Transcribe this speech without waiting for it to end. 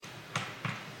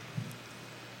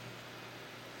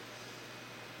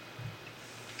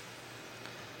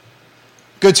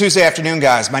Good Tuesday afternoon,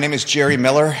 guys. My name is Jerry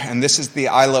Miller, and this is the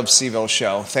I Love CVille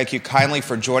show. Thank you kindly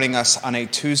for joining us on a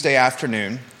Tuesday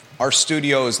afternoon. Our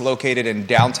studio is located in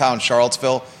downtown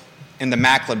Charlottesville in the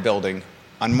Macklin building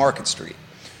on Market Street.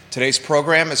 Today's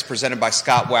program is presented by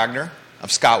Scott Wagner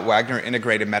of Scott Wagner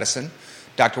Integrated Medicine.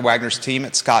 Dr. Wagner's team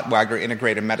at Scott Wagner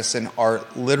Integrated Medicine are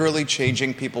literally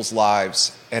changing people's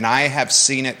lives, and I have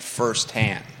seen it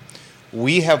firsthand.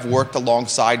 We have worked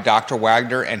alongside Dr.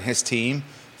 Wagner and his team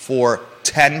for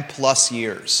 10 plus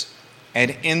years.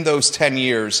 And in those 10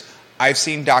 years, I've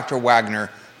seen Dr.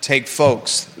 Wagner take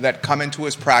folks that come into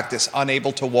his practice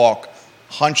unable to walk,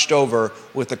 hunched over,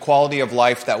 with the quality of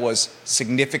life that was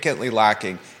significantly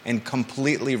lacking, and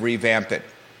completely revamp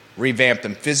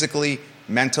them physically,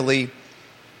 mentally,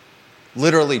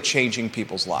 literally changing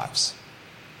people's lives.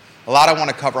 A lot I want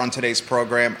to cover on today's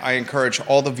program. I encourage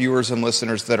all the viewers and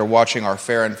listeners that are watching our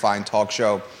Fair and Fine talk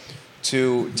show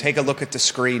to take a look at the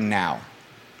screen now.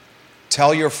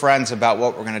 Tell your friends about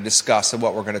what we're going to discuss and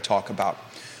what we're going to talk about.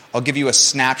 I'll give you a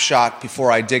snapshot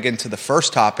before I dig into the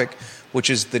first topic, which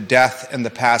is the death and the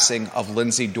passing of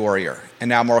Lindsay Dorier,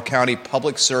 an Albemarle County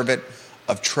public servant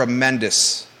of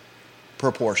tremendous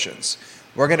proportions.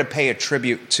 We're going to pay a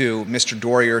tribute to Mr.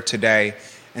 Dorier today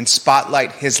and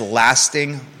spotlight his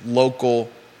lasting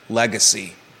local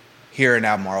legacy here in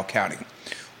Albemarle County.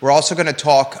 We're also going to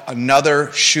talk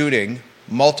another shooting,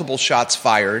 multiple shots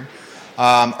fired,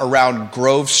 around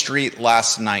Grove Street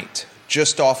last night,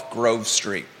 just off Grove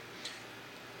Street.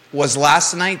 Was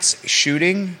last night's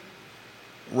shooting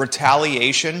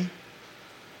retaliation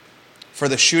for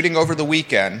the shooting over the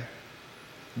weekend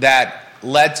that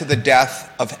led to the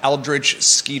death of Eldridge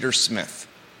Skeeter Smith?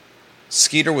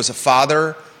 Skeeter was a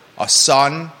father, a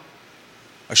son,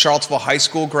 a Charlottesville High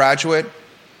School graduate,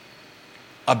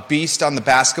 a beast on the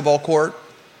basketball court.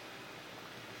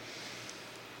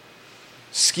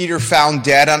 Skeeter found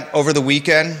dead over the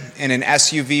weekend in an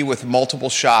SUV with multiple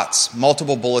shots,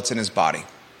 multiple bullets in his body.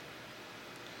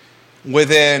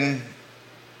 Within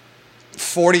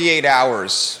 48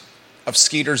 hours of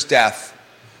Skeeter's death,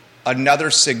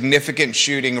 another significant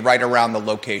shooting right around the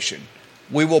location.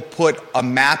 We will put a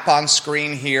map on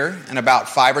screen here in about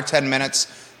 5 or 10 minutes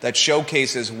that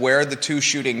showcases where the two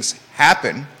shootings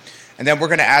happen. And then we're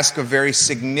going to ask a very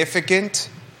significant,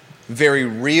 very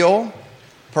real,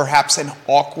 perhaps an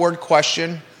awkward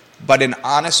question, but an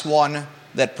honest one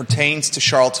that pertains to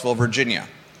Charlottesville, Virginia.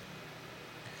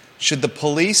 Should the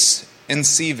police in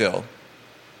CVille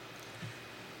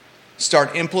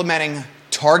start implementing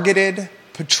targeted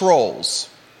patrols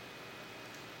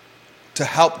to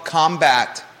help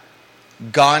combat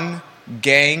gun,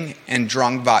 gang, and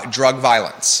drug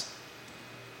violence?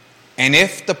 And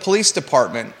if the police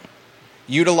department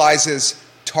utilizes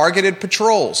targeted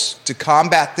patrols to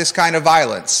combat this kind of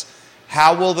violence,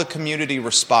 how will the community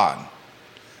respond?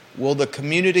 Will the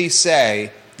community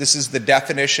say this is the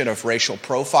definition of racial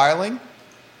profiling?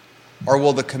 Or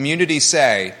will the community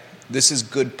say this is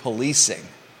good policing?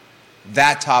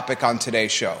 That topic on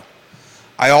today's show.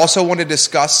 I also want to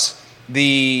discuss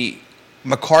the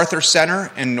MacArthur Center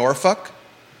in Norfolk.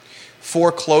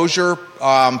 Foreclosure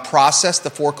process,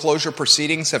 the foreclosure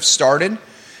proceedings have started,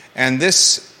 and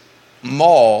this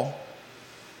mall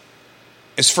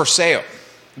is for sale.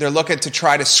 They're looking to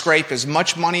try to scrape as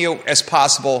much money as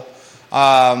possible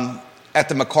at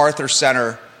the MacArthur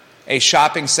Center. A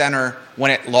shopping center, when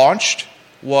it launched,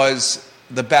 was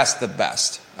the best of the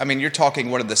best. I mean, you're talking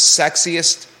one of the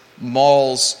sexiest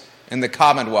malls in the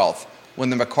Commonwealth when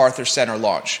the MacArthur Center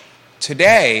launched.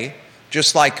 Today,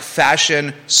 just like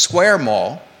Fashion Square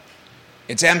Mall,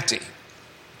 it's empty.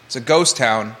 It's a ghost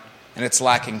town, and it's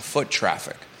lacking foot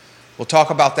traffic. We'll talk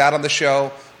about that on the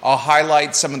show. I'll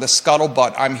highlight some of the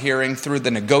scuttlebutt I'm hearing through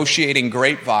the negotiating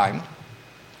grapevine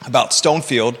about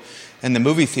Stonefield and the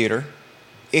movie theater.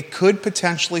 It could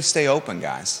potentially stay open,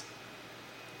 guys.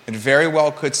 It very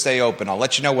well could stay open. I'll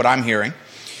let you know what I'm hearing.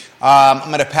 I'm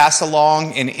going to pass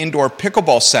along an indoor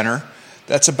pickleball center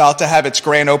that's about to have its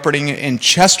grand opening in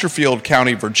Chesterfield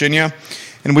County, Virginia.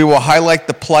 And we will highlight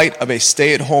the plight of a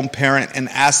stay-at-home parent and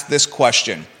ask this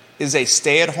question. Is a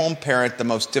stay-at-home parent the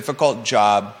most difficult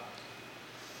job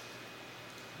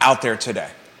out there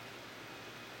today?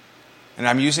 And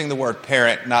I'm using the word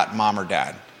parent, not mom or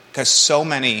dad, because so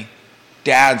many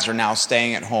dads are now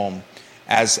staying at home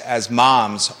as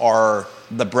moms are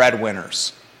the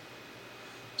breadwinners.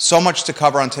 So much to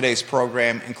cover on today's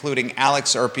program, including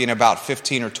Alex Urpí in about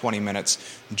 15 or 20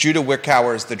 minutes. Judah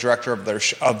Wickhauer is the director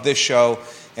of this show,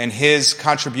 and his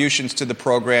contributions to the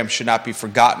program should not be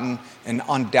forgotten and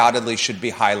undoubtedly should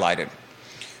be highlighted.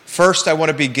 First, I want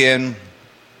to begin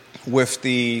with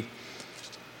the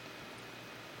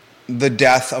the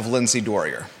death of Lindsay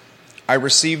Dorier. I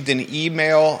received an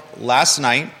email last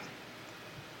night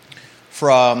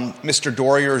from Mr.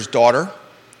 Dorier's daughter,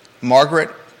 Margaret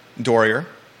Dorier,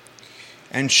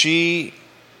 and she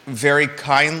very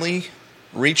kindly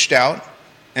reached out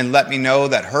and let me know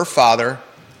that her father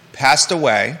passed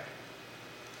away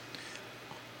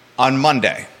on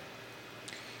Monday.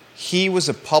 He was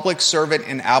a public servant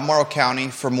in Albemarle County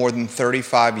for more than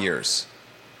 35 years.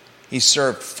 He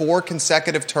served 4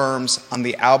 consecutive terms on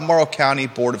the Albemarle County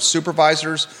Board of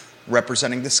Supervisors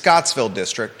representing the Scottsville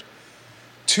District,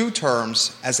 2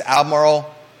 terms as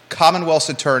Albemarle Commonwealth's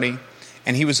attorney,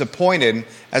 and he was appointed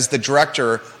as the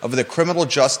director of the criminal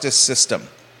justice system.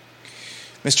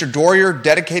 Mr. Dorier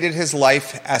dedicated his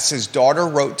life, as his daughter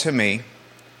wrote to me,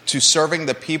 to serving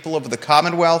the people of the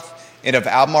Commonwealth and of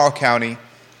Albemarle County,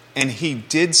 and he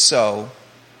did so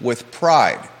with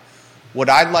pride. What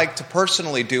I'd like to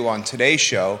personally do on today's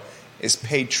show is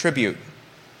pay tribute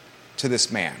to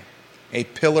this man, a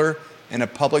pillar and a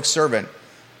public servant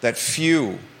that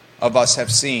few of us have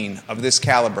seen of this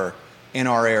caliber in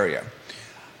our area.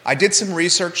 I did some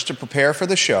research to prepare for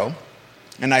the show,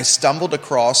 and I stumbled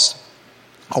across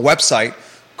a website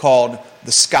called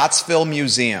the Scottsville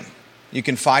Museum. You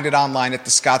can find it online at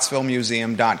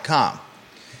thescottsvillemuseum.com.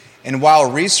 And while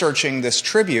researching this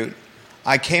tribute,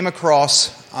 I came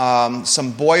across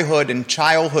some boyhood and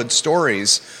childhood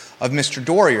stories of Mr.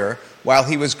 Dorier while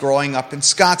he was growing up in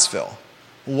Scottsville.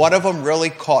 One of them really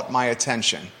caught my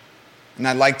attention, and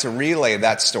I'd like to relay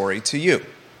that story to you.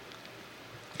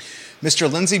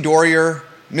 Mr. Lindsay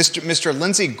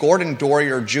Gordon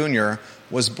Dorier Jr.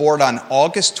 was born on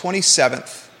August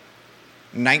 27th,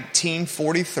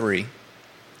 1943,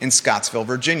 in Scottsville,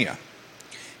 Virginia.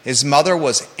 His mother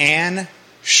was Anne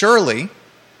Shirley,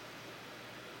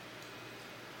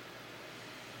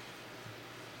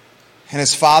 and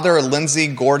his father, Lindsay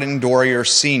Gordon Dorier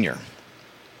Sr.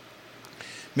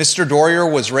 Mr. Dorier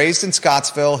was raised in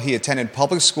Scottsville. He attended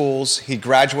public schools. He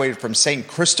graduated from St.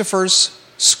 Christopher's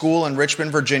School in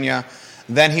Richmond, Virginia.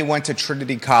 Then he went to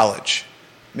Trinity College.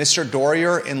 Mr.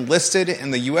 Dorier enlisted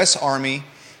in the U.S. Army.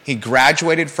 He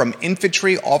graduated from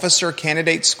Infantry Officer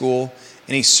Candidate School,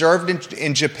 and he served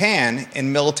in Japan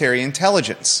in military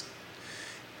intelligence.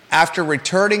 After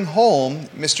returning home,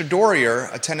 Mr.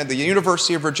 Dorier attended the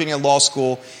University of Virginia Law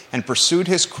School and pursued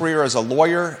his career as a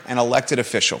lawyer and elected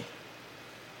official.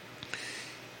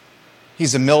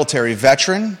 He's a military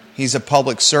veteran, he's a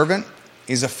public servant,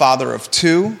 he's a father of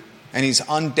 2, and he's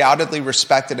undoubtedly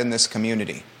respected in this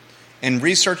community. In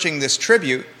researching this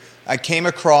tribute, I came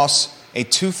across a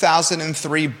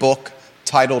 2003 book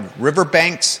titled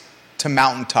Riverbanks to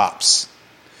Mountaintops.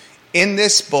 In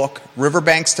this book,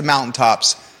 Riverbanks to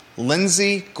Mountaintops,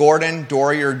 Lindsay Gordon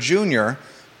Dorier Jr.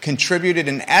 contributed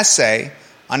an essay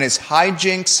on his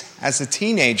hijinks as a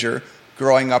teenager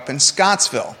growing up in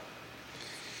Scottsville.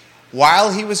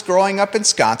 While he was growing up in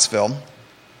Scottsville,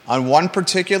 on one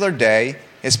particular day,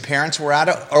 his parents were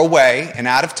away and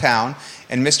out of town,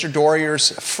 and Mr.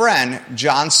 Dorier's friend,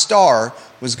 John Starr,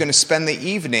 was going to spend the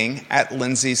evening at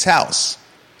Lindsay's house.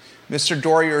 Mr.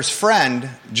 Dorier's friend,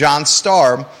 John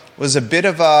Starr, was a bit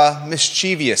of a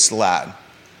mischievous lad.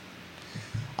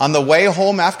 On the way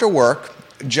home after work,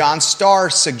 John Starr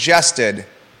suggested,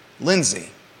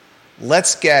 "Lindsay,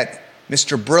 let's get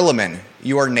Mr. Brilleman,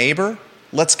 your neighbor,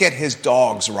 let's get his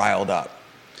dogs riled up.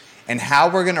 And how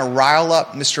we're going to rile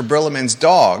up Mr. Brilleman's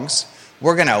dogs,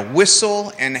 we're going to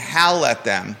whistle and howl at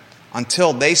them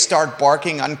until they start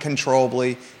barking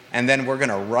uncontrollably, and then we're going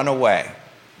to run away."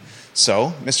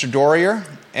 So Mr. Dorier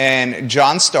and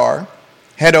John Starr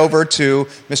head over to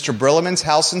Mr. Brilleman's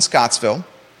house in Scottsville.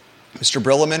 Mr.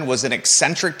 Brilleman was an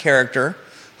eccentric character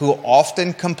who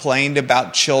often complained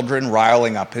about children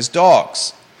riling up his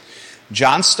dogs.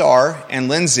 John Starr and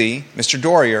Lindsay, Mr.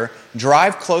 Dorier,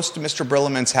 drive close to Mr.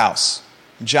 Brilleman's house.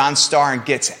 John Starr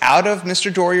gets out of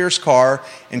Mr. Dorier's car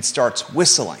and starts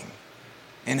whistling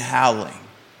and howling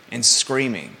and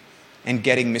screaming and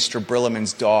getting Mr.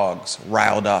 Brilleman's dogs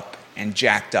riled up and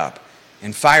jacked up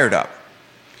and fired up.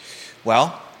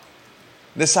 Well,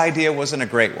 this idea wasn't a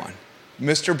great one.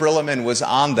 Mr. Brilleman was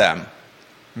on them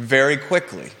very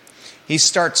quickly. He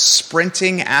starts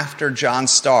sprinting after John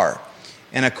Starr.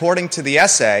 And according to the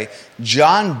essay,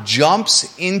 John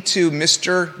jumps into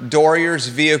Mr. Dorier's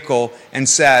vehicle and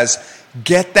says,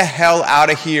 "Get the hell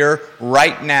out of here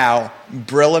right now.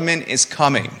 Brilleman is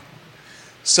coming."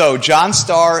 So John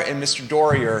Starr and Mr.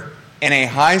 Dorier, in a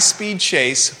high-speed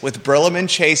chase with Brilleman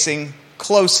chasing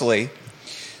closely,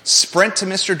 sprint to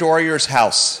Mr. Dorier's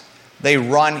house. They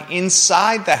run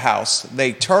inside the house.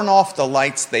 They turn off the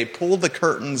lights. They pull the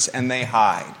curtains and they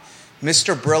hide.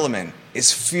 Mr. Brilleman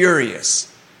is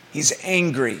furious. He's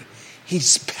angry.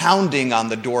 He's pounding on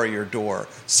the door of your door,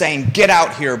 saying, "Get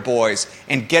out here, boys,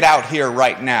 and get out here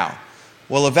right now."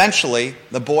 Well, eventually,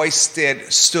 the boys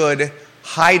stood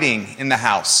hiding in the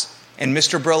house, and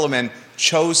Mr. Brillerman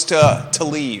chose to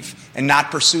leave and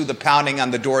not pursue the pounding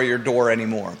on the door of your door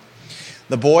anymore.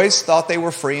 The boys thought they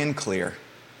were free and clear.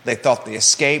 They thought they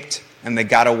escaped, and they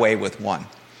got away with one.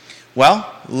 Well,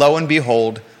 lo and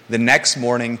behold, the next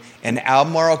morning, an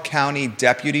Albemarle County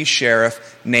deputy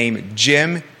sheriff named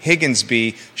Jim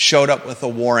Higginsby showed up with a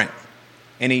warrant,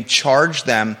 and he charged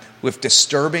them with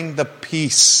disturbing the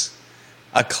peace,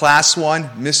 a Class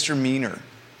 1 misdemeanor.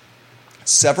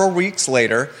 Several weeks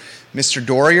later, Mr.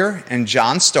 Dorier and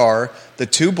John Starr, the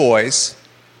two boys,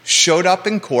 showed up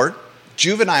in court,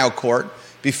 juvenile court,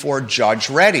 before Judge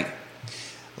Reddy.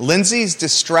 Lindsay's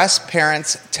distressed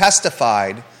parents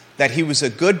testified that he was a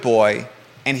good boy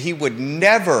and he would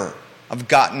never have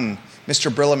gotten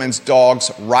Mr. Brillerman's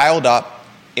dogs riled up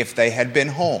if they had been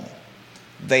home.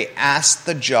 They asked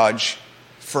the judge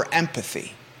for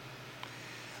empathy.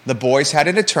 The boys had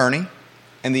an attorney,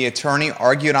 and the attorney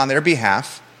argued on their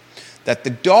behalf that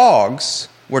the dogs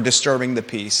were disturbing the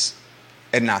peace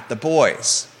and not the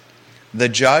boys. The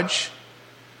judge,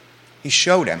 he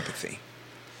showed empathy.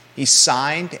 He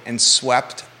signed and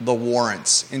swept the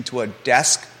warrants into a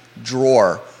desk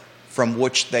drawer from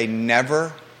which they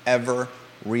never, ever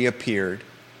reappeared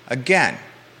again.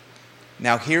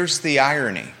 Now here's the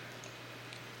irony.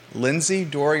 Lindsay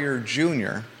Dorier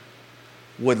Jr.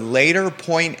 would later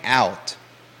point out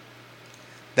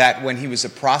that when he was a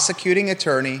prosecuting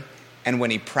attorney and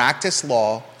when he practiced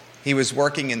law, he was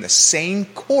working in the same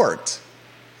court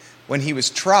when he was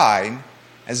tried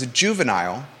as a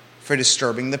juvenile for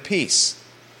disturbing the peace.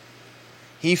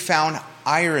 He found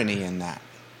irony in that.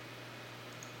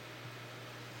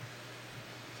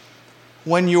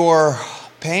 When you're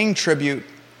paying tribute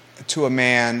to a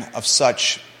man of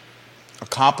such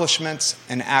accomplishments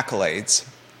and accolades,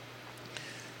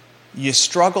 you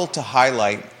struggle to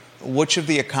highlight which of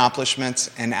the accomplishments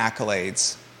and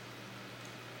accolades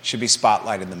should be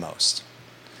spotlighted the most.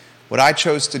 What I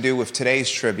chose to do with today's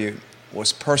tribute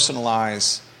was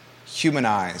personalize,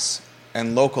 humanize,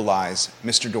 and localize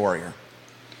Mr. Dorier.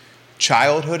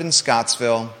 Childhood in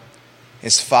Scottsville,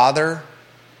 his father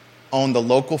owned the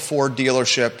local Ford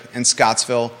dealership in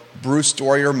Scottsville, Bruce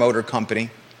Dorier Motor Company.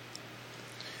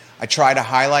 I try to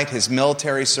highlight his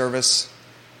military service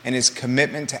and his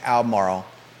commitment to Albemarle.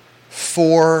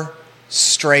 4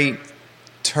 straight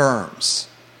terms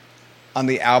on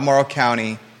the Albemarle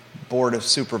County Board of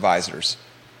Supervisors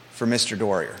for Mr.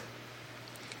 Dorier.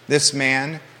 This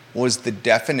man was the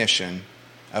definition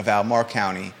of Albemarle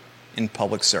County in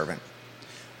public servant.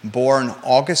 Born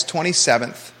August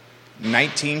 27th,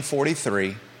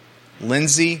 1943,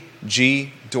 Lindsay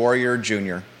G. Dorier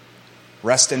Jr.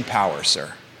 Rest in power,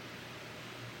 sir.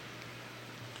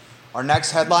 Our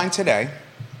next headline today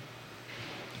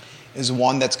is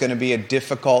one that's going to be a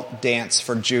difficult dance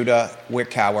for Judah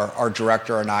Wickower, our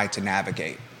director, and I to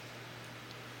navigate.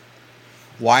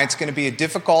 Why it's going to be a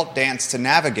difficult dance to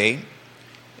navigate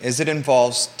is it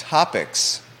involves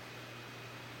topics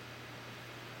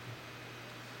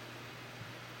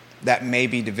that may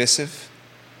be divisive,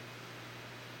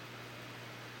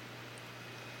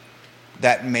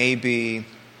 that may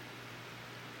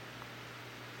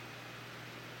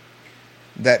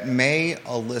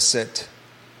elicit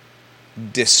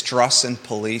distrust in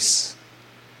police,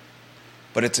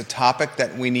 but it's a topic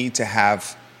that we need to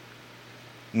have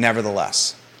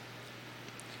nevertheless.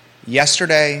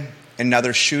 Yesterday,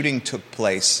 another shooting took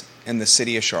place in the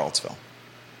city of Charlottesville.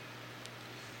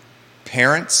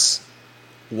 Parents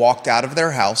walked out of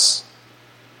their house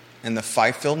in the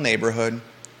Fifeville neighborhood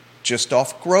just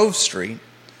off Grove Street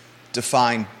to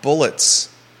find bullets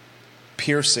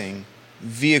piercing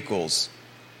vehicles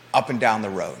up and down the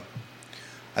road.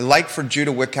 I'd like for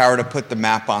Judah Wickower to put the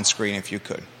map on screen if you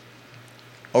could.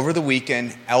 Over the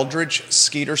weekend, Eldridge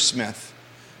Skeeter Smith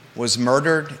was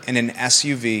murdered in an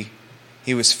SUV.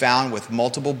 He was found with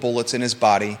multiple bullets in his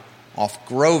body off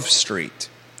Grove Street.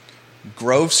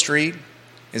 Grove Street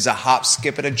is a hop,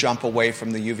 skip, and a jump away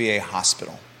from the UVA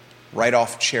hospital, right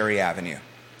off Cherry Avenue.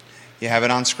 You have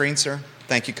it on screen, sir?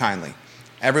 Thank you kindly.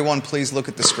 Everyone, please look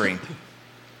at the screen.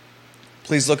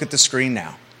 Please look at the screen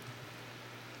now.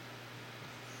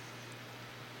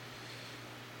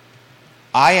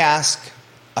 I ask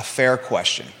a fair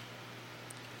question.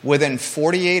 Within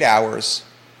 48 hours,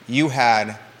 you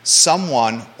had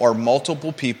someone or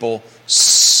multiple people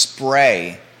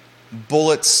spray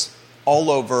bullets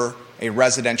all over a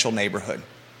residential neighborhood.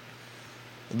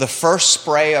 The first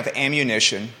spray of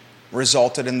ammunition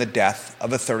resulted in the death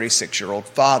of a 36-year-old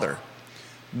father.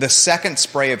 The second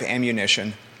spray of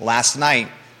ammunition last night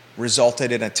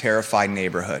resulted in a terrified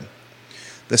neighborhood.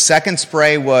 The second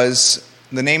spray was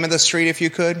the name of the street, if you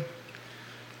could?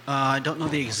 I don't know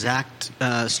the exact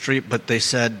street, but they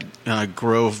said the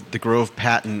Grove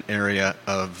Patton area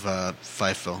of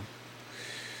CVille.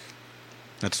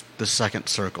 That's the second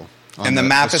circle. And the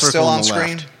map is still on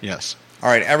screen? Left. Yes. All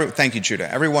right. Thank you,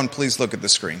 Judah. Everyone, please look at the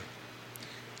screen.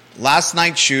 Last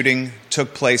night's shooting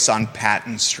took place on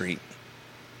Patton Street.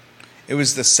 It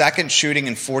was the second shooting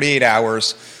in 48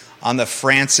 hours on the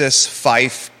Francis,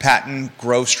 Fife, Patton,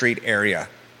 Grove Street area.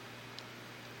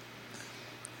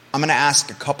 I'm going to ask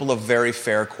a couple of very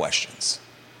fair questions,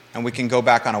 and we can go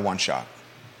back on a one-shot.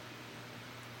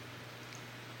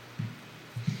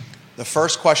 The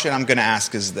first question I'm going to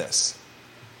ask is this.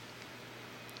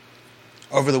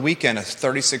 Over the weekend, a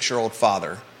 36-year-old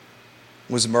father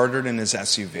was murdered in his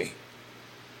SUV.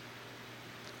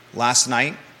 Last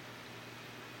night,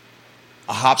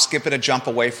 a hop, skip, and a jump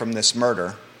away from this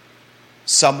murder,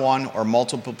 someone or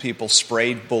multiple people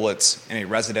sprayed bullets in a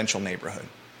residential neighborhood.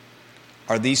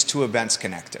 Are these two events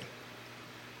connected?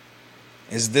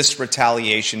 Is this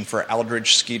retaliation for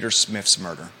Eldridge Skeeter Smith's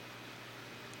murder?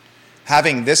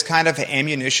 Having this kind of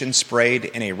ammunition sprayed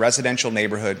in a residential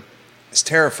neighborhood is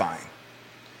terrifying,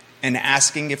 and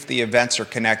asking if the events are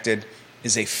connected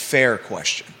is a fair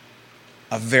question,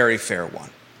 a very fair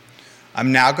one.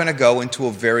 I'm now going to go into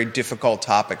a very difficult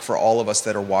topic for all of us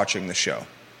that are watching the show.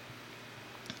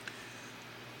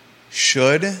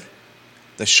 Should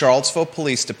the Charlottesville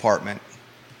Police Department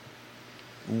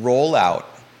roll out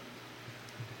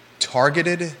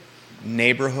targeted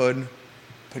neighborhood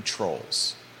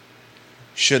patrols?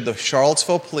 Should the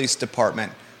Charlottesville Police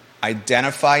Department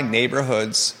identify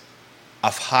neighborhoods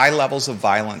of high levels of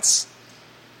violence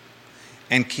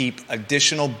and keep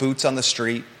additional boots on the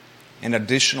street and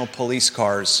additional police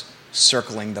cars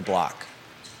circling the block?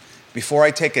 Before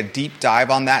I take a deep dive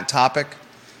on that topic,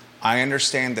 I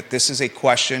understand that this is a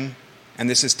question and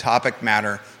this is topic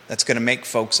matter that's going to make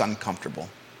folks uncomfortable.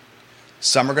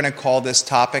 Some are going to call this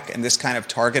topic and this kind of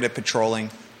targeted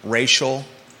patrolling racial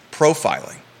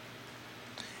profiling.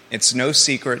 It's no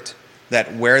secret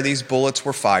that where these bullets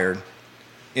were fired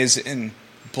is in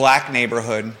black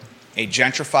neighborhood, a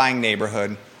gentrifying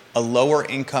neighborhood, a lower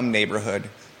income neighborhood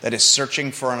that is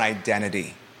searching for an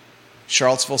identity.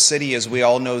 Charlottesville City, as we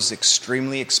all know, is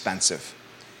extremely expensive.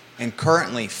 And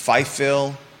currently,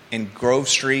 CVille and Grove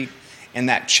Street and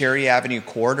that Cherry Avenue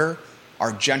corridor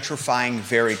are gentrifying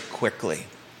very quickly.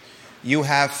 You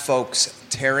have folks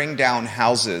tearing down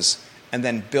houses and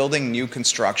then building new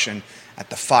construction at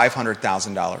the $500,000,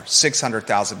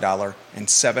 $600,000, and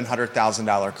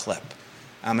 $700,000 clip.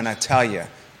 I'm going to tell you,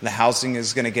 the housing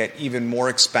is going to get even more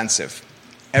expensive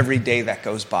every day that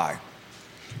goes by.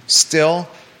 Still,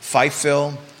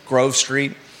 CVille, Grove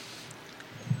Street,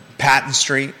 Patton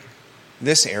Street,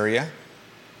 this area,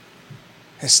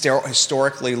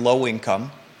 historically low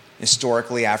income,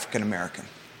 historically African American.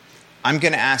 I'm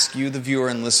going to ask you, the viewer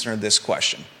and listener, this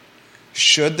question.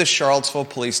 Should the Charlottesville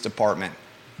Police Department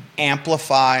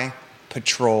amplify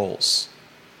patrols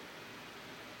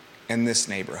in this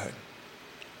neighborhood?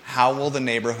 How will the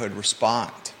neighborhood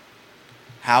respond?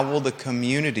 How will the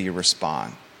community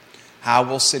respond? How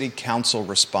will City Council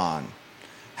respond?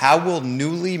 How will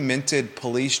newly minted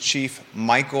Police Chief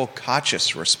Michael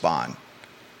Kachis respond?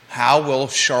 How will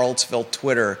Charlottesville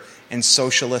Twitter and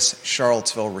Socialist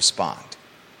Charlottesville respond?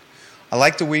 I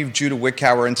like to weave Judah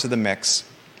Wickower into the mix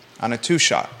on a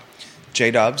two-shot.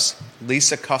 J-Dubs,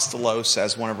 Lisa Costello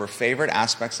says one of her favorite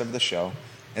aspects of the show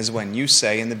is when you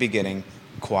say in the beginning,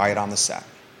 quiet on the set.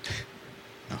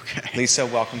 Okay. Lisa,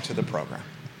 welcome to the program.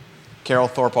 Carol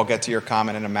Thorpe, I'll get to your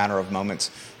comment in a matter of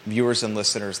moments. Viewers and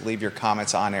listeners, leave your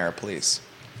comments on air, please,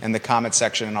 in the comment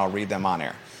section, and I'll read them on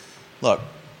air. Look,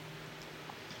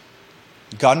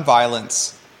 gun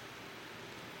violence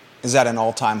is at an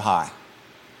all-time high.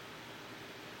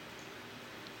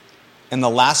 In the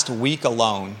last week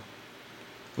alone,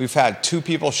 we've had 2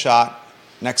 people shot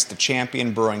next to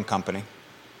Champion Brewing Company.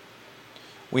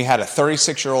 We had a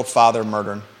 36-year-old father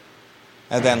murdered.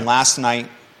 And then last night,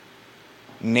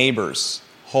 neighbors,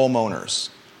 homeowners,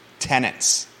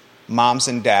 tenants, moms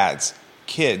and dads,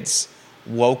 kids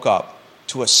woke up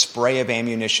to a spray of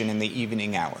ammunition in the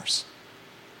evening hours.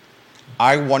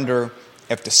 I wonder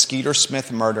if the Skeeter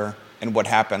Smith murder and what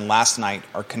happened last night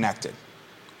are connected.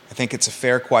 I think it's a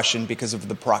fair question because of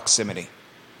the proximity.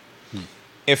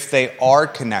 If they are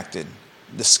connected,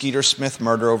 the Skeeter Smith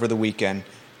murder over the weekend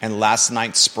and last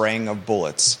night's spraying of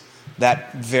bullets,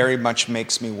 that very much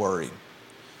makes me worried,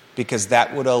 because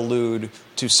that would allude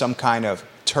to some kind of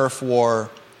turf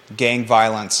war, gang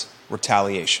violence,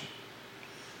 retaliation.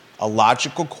 A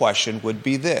logical question would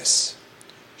be this: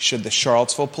 should the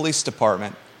Charlottesville Police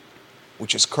Department,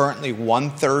 which is currently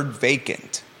 1/3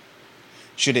 vacant,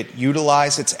 should it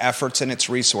utilize its efforts and its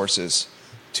resources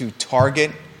to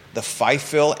target the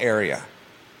CVille area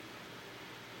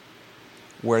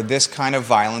where this kind of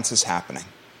violence is happening?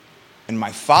 And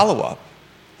my follow-up,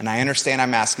 and I understand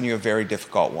I'm asking you a very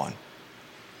difficult one,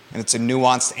 and it's a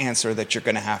nuanced answer that you're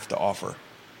going to have to offer.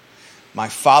 My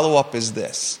follow-up is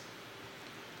this: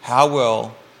 how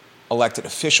will elected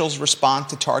officials respond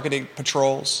to targeted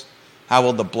patrols? How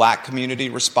will the black community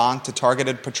respond to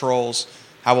targeted patrols?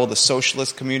 How will the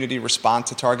socialist community respond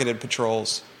to targeted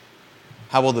patrols?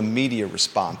 How will the media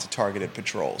respond to targeted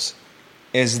patrols?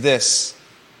 Is this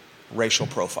racial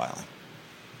profiling?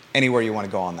 Anywhere you want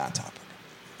to go on that topic?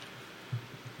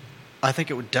 I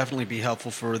think it would definitely be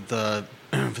helpful for the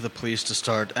for the police to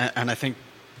start, and I think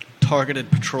targeted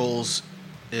patrols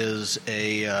is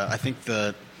I think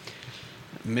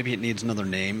maybe it needs another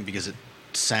name because it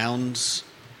sounds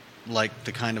like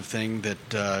the kind of thing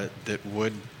that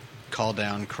would call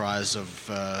down cries of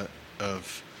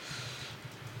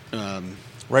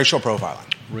racial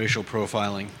profiling. Racial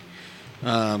profiling,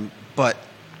 but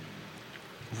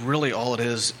really all it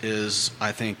is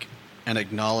I think an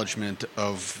acknowledgement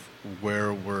of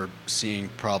where we're seeing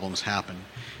problems happen,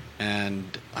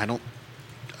 and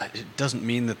it doesn't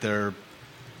mean that they're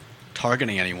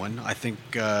targeting anyone. I think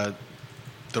the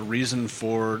reason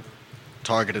for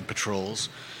targeted patrols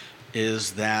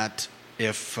is that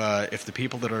if the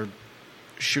people that are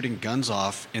shooting guns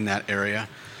off in that area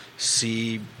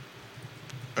see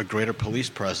a greater police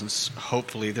presence,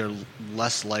 hopefully they're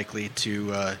less likely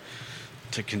to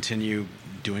continue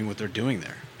doing what they're doing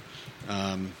there.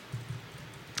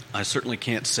 I certainly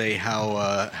can't say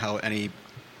how any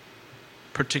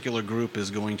particular group is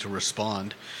going to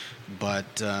respond,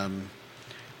 but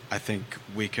I think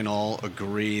we can all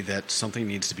agree that something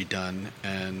needs to be done,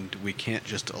 and we can't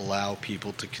just allow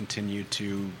people to continue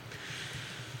to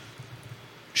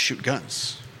shoot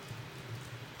guns.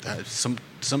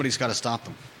 Somebody's got to stop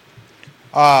them.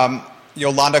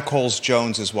 Yolanda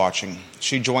Coles-Jones is watching.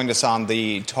 She joined us on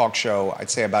the talk show, I'd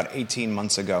say about 18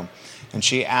 months ago, and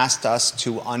she asked us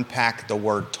to unpack the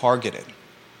word targeted.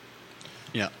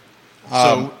 Yeah.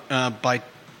 So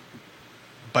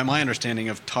by my understanding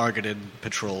of targeted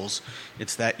patrols,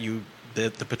 it's that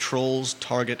the patrols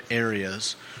target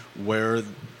areas where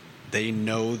they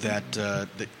know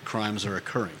that crimes are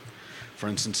occurring. For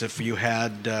instance, if you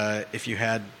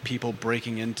had people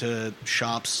breaking into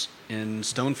shops in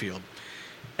Stonefield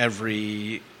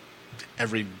every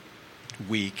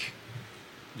week,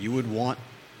 you would want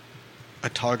a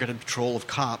targeted patrol of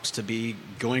cops to be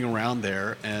going around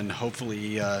there and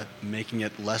hopefully making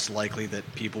it less likely that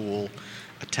people will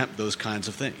attempt those kinds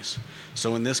of things.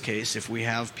 So in this case, if we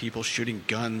have people shooting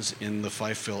guns in the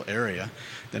CVille area,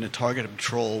 then a targeted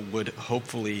patrol would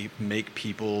hopefully make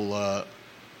people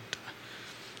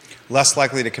less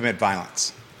likely to commit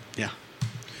violence. Yeah.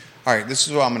 All right, this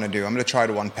is what I'm going to do. I'm going to try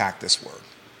to unpack this word.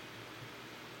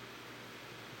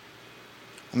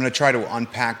 I'm going to try to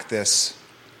unpack this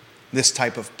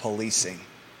type of policing.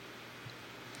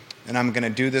 And I'm going to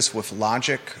do this with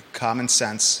logic, common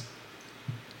sense,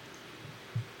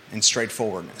 and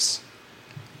straightforwardness.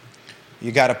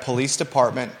 You got a police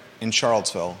department in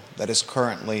Charlottesville that is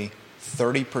currently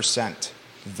 30%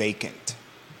 vacant.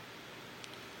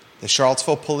 The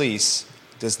Charlottesville Police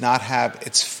does not have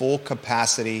its full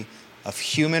capacity of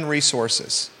human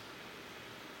resources.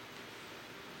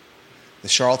 The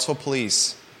Charlottesville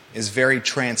Police is very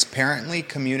transparently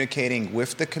communicating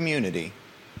with the community,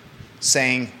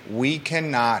 saying we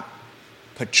cannot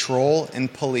patrol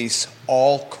and police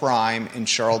all crime in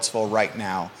Charlottesville right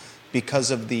now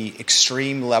because of the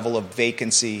extreme level of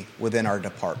vacancy within our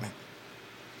department.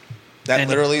 That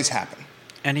literally is happening.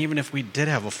 And even if we did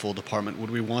have a full department,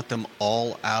 would we want them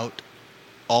all out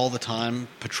all the time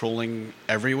patrolling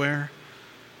everywhere?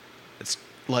 It's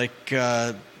like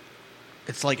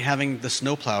having the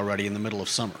snowplow ready in the middle of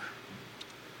summer.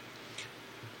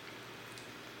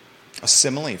 A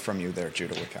simile from you there,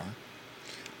 Judah Wickauer.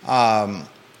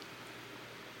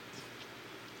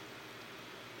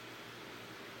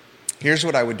 Here's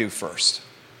what I would do first.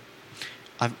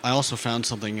 I also found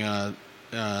something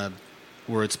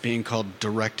where it's being called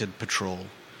directed patrol,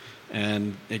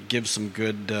 and it gives some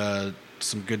good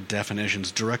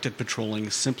definitions. Directed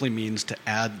patrolling simply means to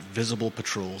add visible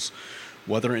patrols,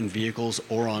 whether in vehicles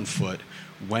or on foot,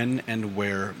 when and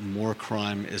where more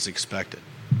crime is expected.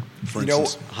 for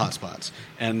instance, hotspots.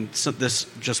 And so this,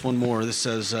 just one more, this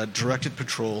says directed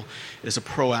patrol is a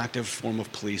proactive form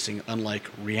of policing, unlike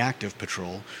reactive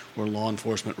patrol, where law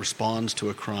enforcement responds to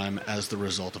a crime as the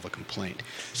result of a complaint.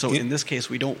 So in this case,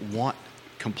 we don't want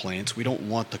complaints, we don't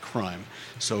want the crime.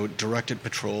 So directed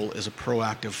patrol is a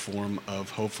proactive form of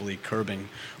hopefully curbing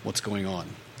what's going on.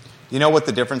 You know what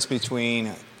the difference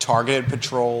between targeted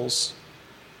patrols,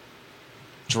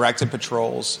 directed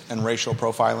patrols, and racial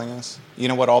profiling is? You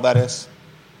know what all that is?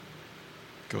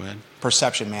 Go ahead.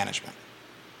 Perception management.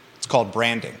 It's called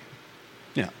branding.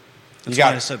 Yeah. You That's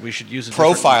got why I said we should use it.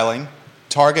 profiling,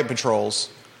 target patrols,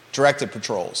 directed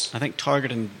patrols. I think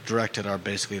target and directed are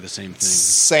basically the same thing.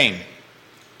 Same.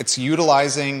 It's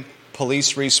utilizing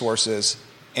police resources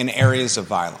in areas of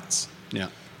violence. Yeah.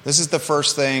 This is the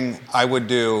first thing I would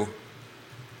do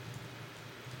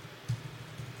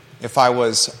if I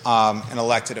was an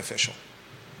elected official.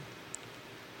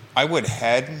 I would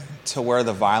head to where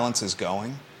the violence is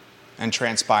going and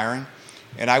transpiring,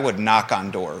 and I would knock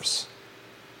on doors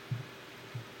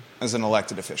as an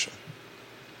elected official.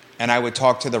 And I would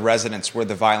talk to the residents where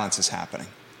the violence is happening.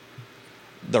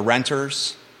 The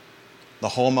renters, the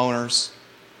homeowners,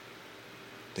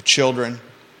 the children,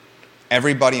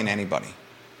 everybody and anybody.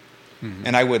 Mm-hmm.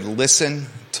 And I would listen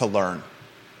to learn.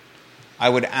 I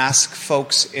would ask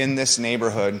folks in this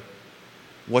neighborhood,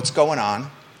 what's going on?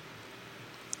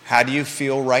 How do you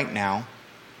feel right now?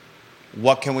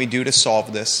 What can we do to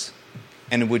solve this?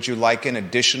 And would you like an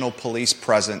additional police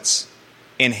presence,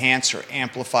 enhanced or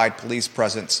amplified police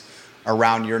presence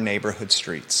around your neighborhood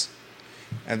streets?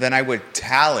 And then I would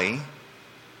tally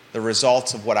the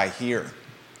results of what I hear.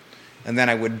 And then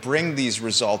I would bring these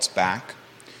results back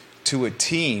to a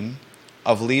team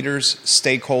of leaders,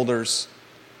 stakeholders,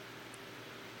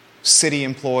 city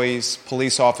employees,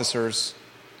 police officers,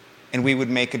 and we would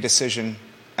make a decision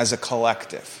as a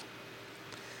collective.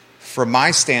 From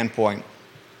my standpoint,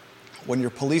 when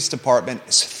your police department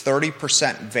is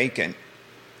 30% vacant,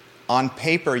 on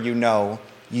paper you know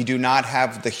you do not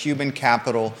have the human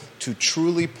capital to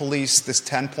truly police this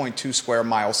 10.2 square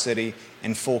mile city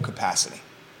in full capacity.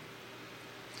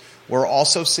 We're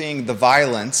also seeing the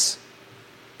violence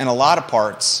in a lot of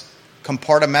parts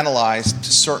compartmentalized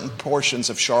to certain portions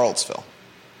of Charlottesville.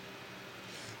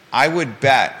 I would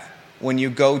bet when you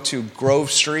go to Grove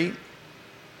Street,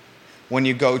 when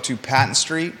you go to Patton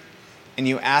Street, and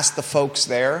you ask the folks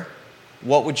there,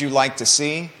 what would you like to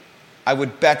see? I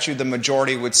would bet you the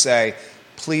majority would say,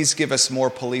 please give us more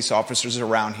police officers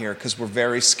around here because we're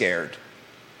very scared.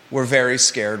 We're very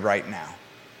scared right now.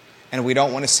 And we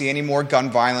don't want to see any more gun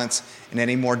violence and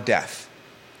any more death.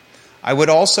 I would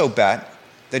also bet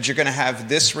that you're going to have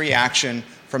this reaction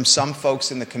from some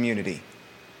folks in the community.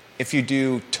 If you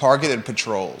do targeted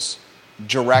patrols,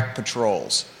 direct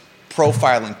patrols,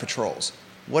 profiling patrols,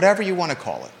 whatever you want to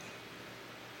call it,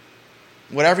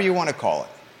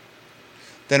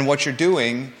 then what you're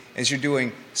doing is you're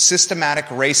doing systematic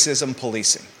racism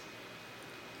policing.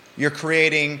 You're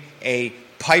creating a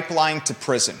pipeline to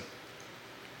prison.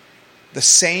 The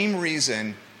same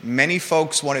reason many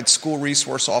folks wanted school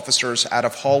resource officers out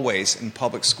of hallways in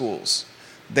public schools.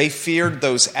 They feared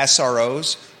those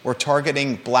SROs were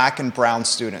targeting black and brown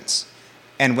students.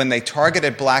 And when they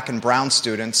targeted black and brown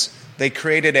students, they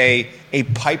created a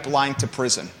pipeline to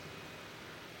prison.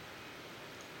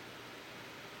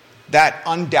 That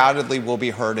undoubtedly will be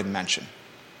heard and mentioned.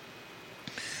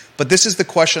 But this is the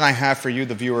question I have for you,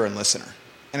 the viewer and listener,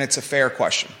 and it's a fair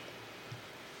question.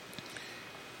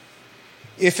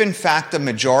 If, in fact, the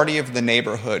majority of the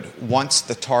neighborhood wants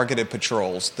the targeted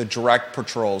patrols, the direct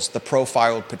patrols, the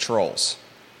profiled patrols,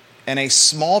 and a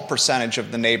small percentage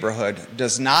of the neighborhood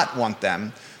does not want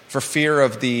them for fear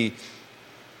of the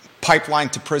pipeline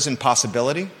to prison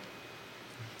possibility,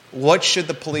 what should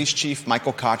the police chief,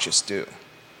 Michael Kochis, do?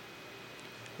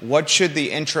 What should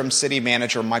the interim city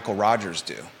manager, Michael Rogers,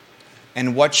 do?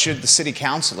 And what should the city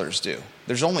councilors do?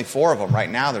 There's only 4 of them right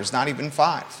now. There's not even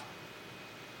 5.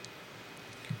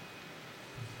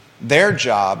 Their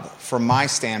job, from my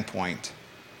standpoint,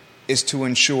 is to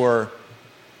ensure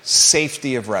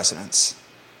safety of residents.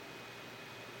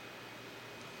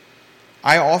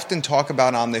 I often talk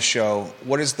about on this show,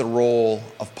 what is the role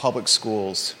of public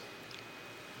schools?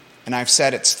 And I've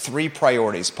said it's 3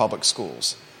 priorities, public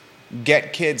schools.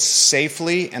 Get kids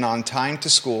safely and on time to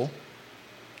school.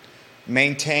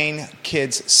 Maintain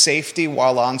kids' safety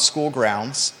while on school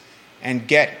grounds. And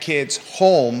get kids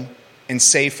home and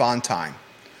safe on time.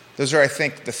 Those are, I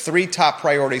think, the 3 top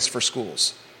priorities for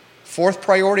schools. 4th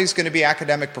priority is going to be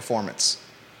academic performance,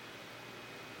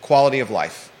 quality of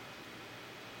life.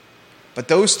 But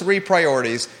those 3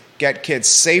 priorities, get kids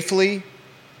safely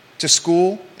to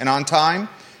school and on time,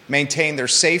 maintain their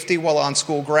safety while on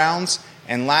school grounds,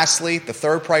 and lastly, the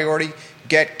third priority,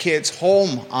 get kids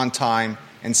home on time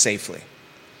and safely.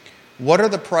 What are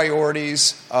the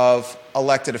priorities of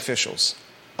elected officials,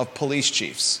 of police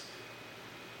chiefs?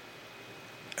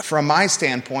 From my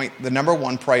standpoint, the number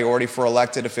one priority for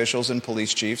elected officials and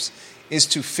police chiefs is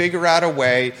to figure out a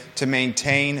way to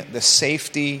maintain the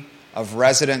safety of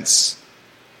residents,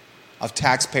 of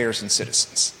taxpayers and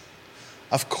citizens.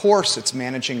 Of course it's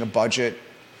managing a budget.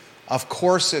 Of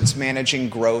course it's managing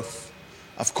growth.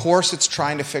 Of course it's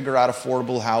trying to figure out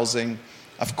affordable housing.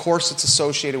 Of course it's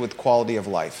associated with quality of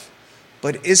life.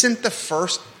 But isn't the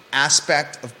first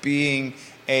aspect of being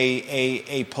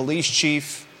a police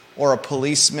chief or a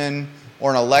policeman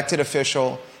or an elected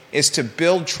official is to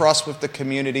build trust with the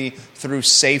community through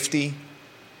safety,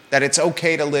 that it's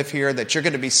okay to live here, that you're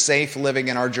going to be safe living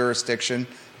in our jurisdiction?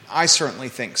 I certainly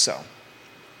think so.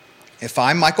 If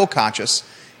I'm Michael Conscious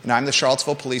and I'm the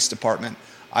Charlottesville Police Department,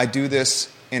 I do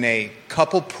this in a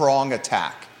couple-prong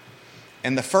attack.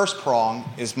 And the first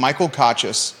prong is Michael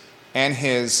Conscious and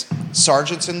his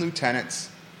sergeants and lieutenants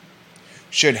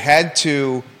should head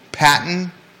to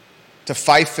Patton, to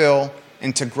CVille,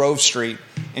 and to Grove Street,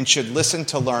 and should listen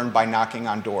to learn by knocking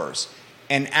on doors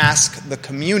and ask the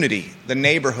community, the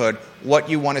neighborhood, what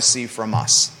you want to see from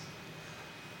us.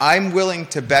 I'm willing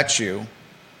to bet you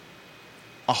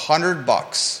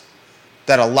 $100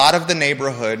 that a lot of the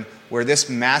neighborhood where this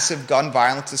massive gun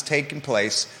violence is taking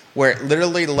place, where it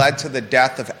literally led to the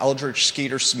death of Eldridge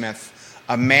Skeeter Smith,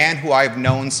 a man who I've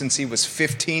known since he was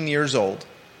 15 years old.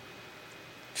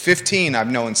 15 I've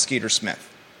known Skeeter Smith.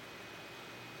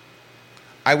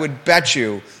 I would bet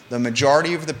you the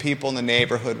majority of the people in the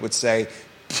neighborhood would say,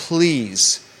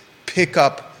 please pick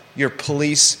up your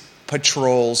police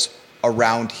patrols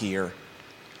around here.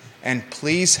 And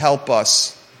please help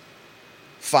us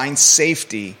find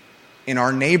safety in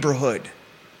our neighborhood.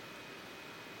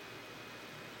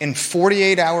 In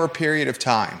 48-hour period of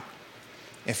time,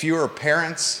 if you are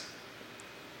parents,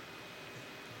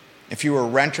 if you were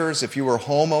renters, if you were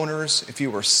homeowners, if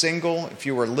you were single, if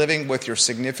you were living with your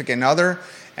significant other,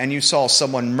 and you saw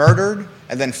someone murdered,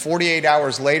 and then 48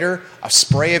 hours later, a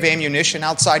spray of ammunition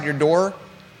outside your door,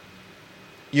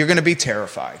 you're going to be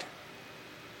terrified.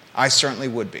 I certainly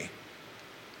would be.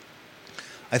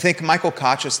 I think Michael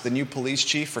Conscious, the new police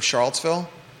chief for Charlottesville,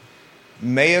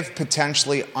 may have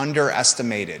potentially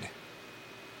underestimated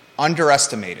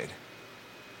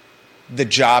the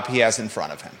job he has in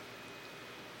front of him.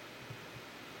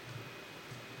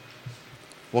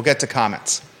 We'll get to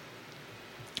comments.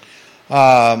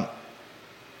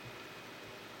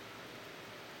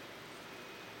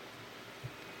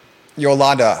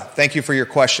 Yolanda, thank you for your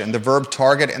question. The verb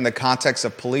target in the context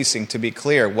of policing, to be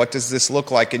clear, what does this look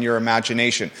like in your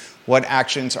imagination? What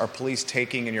actions are police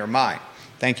taking in your mind?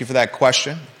 Thank you for that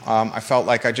question. I felt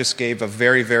like I just gave a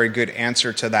very, very good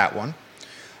answer to that one.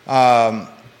 I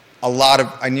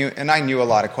knew a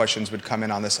lot of questions would come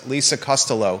in on this. Lisa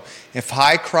Costello, if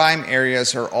high crime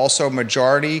areas are also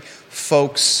majority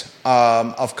folks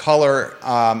of color,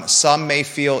 some may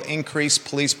feel increased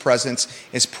police presence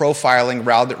is profiling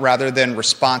rather than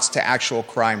response to actual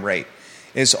crime rate.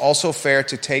 It is also fair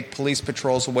to take police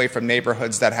patrols away from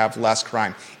neighborhoods that have less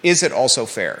crime. Is it also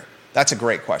fair? That's a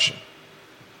great question.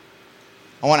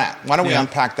 Why don't we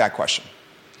unpack that question?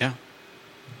 Yeah.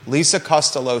 Lisa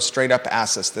Costello straight up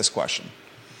asks us this question.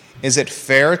 Is it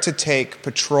fair to take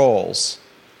patrols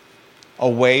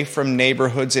away from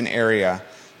neighborhoods and area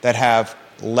that have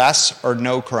less or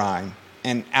no crime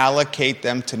and allocate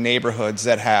them to neighborhoods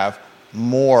that have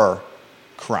more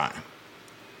crime?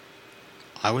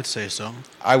 I would say so.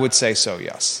 I would say so,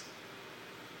 yes.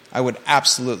 I would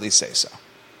absolutely say so.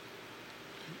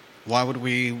 Why would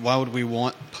we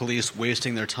want police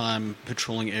wasting their time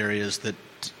patrolling areas that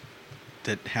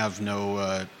have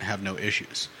no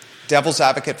issues? Devil's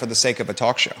advocate for the sake of a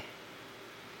talk show.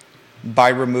 By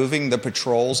removing the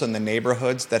patrols in the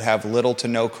neighborhoods that have little to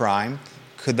no crime,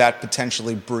 could that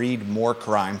potentially breed more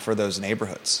crime for those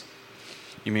neighborhoods?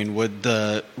 You mean would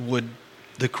the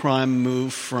crime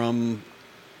move from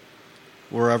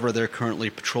wherever they're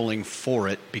currently patrolling for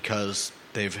it because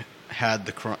they've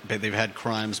had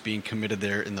crimes being committed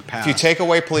there in the past? If you take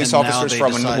away police officers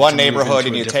from one neighborhood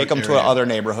and you take them to another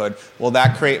neighborhood, will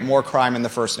that create more crime in the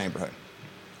first neighborhood?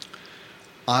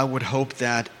 I would hope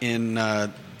that in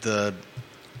the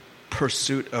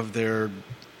pursuit of their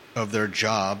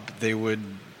job, they would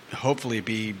hopefully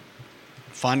be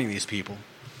finding these people.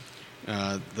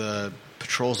 The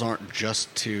patrols aren't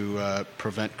just to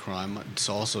prevent crime; it's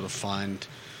also to find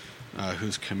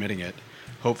who's committing it.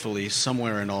 hopefully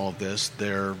somewhere in all of this,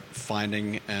 they're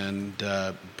finding and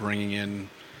bringing in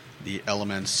the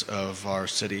elements of our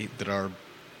city that are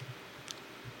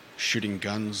shooting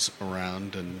guns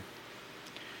around, and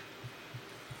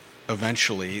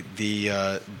eventually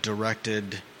the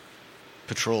directed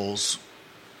patrols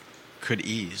could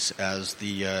ease as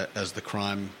the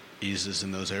crime eases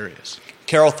in those areas.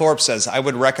 Carol Thorpe says, I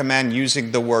would recommend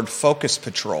using the word focus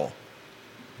patrol.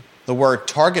 The word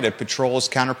targeted patrol is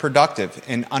counterproductive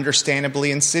and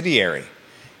understandably incendiary.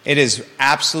 It is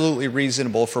absolutely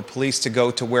reasonable for police to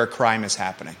go to where crime is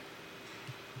happening.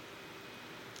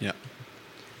 Yeah.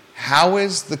 How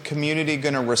is the community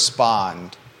going to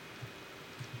respond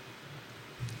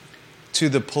to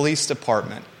the police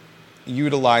department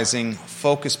utilizing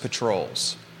focus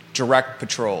patrols, direct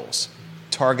patrols,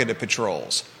 targeted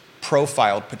patrols,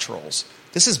 profiled patrols?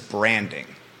 This is branding.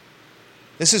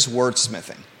 This is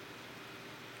wordsmithing.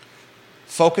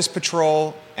 Focus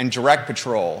patrol and direct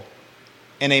patrol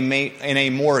in a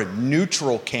more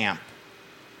neutral camp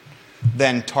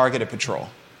than targeted patrol.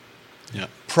 Yeah.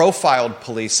 Profiled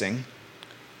policing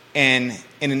in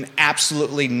an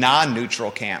absolutely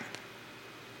non-neutral camp,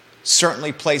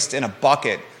 certainly placed in a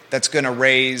bucket that's going to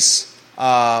raise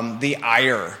the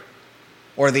ire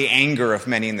or the anger of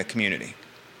many in the community.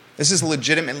 This is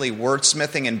legitimately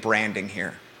wordsmithing and branding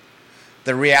here.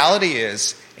 The reality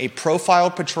is a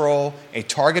profiled patrol, a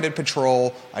targeted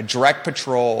patrol, a direct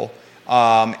patrol,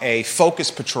 a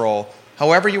focus patrol,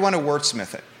 however you want to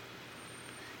wordsmith it,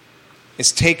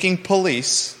 is taking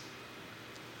police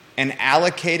and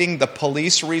allocating the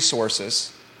police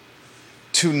resources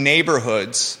to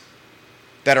neighborhoods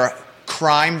that are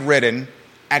crime-ridden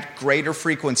at greater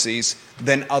frequencies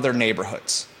than other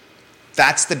neighborhoods.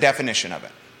 That's the definition of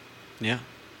it. Yeah.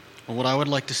 Well, what I would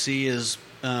like to see is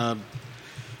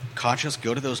CVille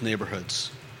go to those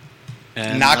neighborhoods.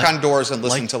 And knock on doors and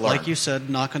listen to learn. Like you said,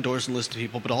 knock on doors and listen to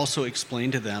people, but also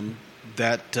explain to them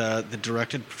that the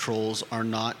directed patrols are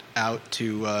not out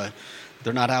to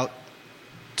they're not out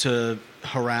to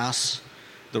harass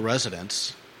the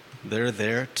residents. They're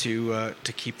there to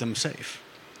keep them safe,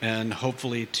 and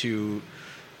hopefully to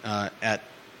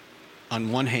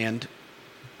on one hand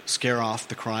scare off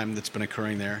the crime that's been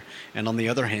occurring there, and on the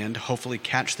other hand, hopefully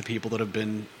catch the people that have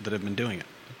been doing it.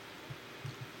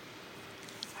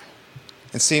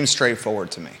 It seems straightforward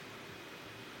to me.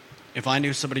 If I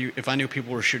knew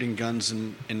people were shooting guns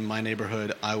in my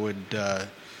neighborhood, I would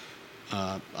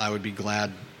be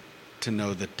glad to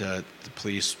know that the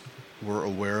police were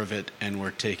aware of it and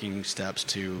were taking steps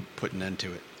to put an end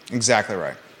to it. Exactly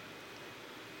right.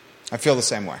 I feel the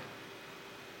same way.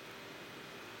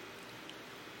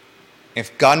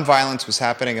 If gun violence was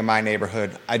happening in my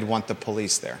neighborhood, I'd want the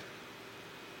police there.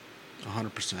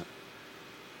 100%.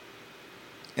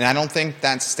 And I don't think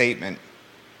that statement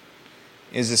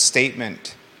is a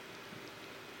statement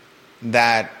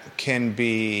that can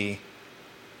be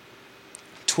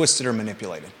twisted or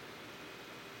manipulated.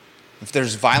 If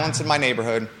there's violence in my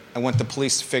neighborhood, I want the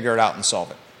police to figure it out and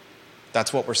solve it.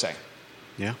 That's what we're saying.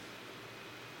 Yeah.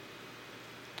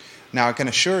 Now, I can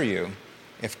assure you,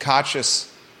 if CVille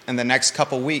in the next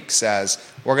couple weeks says,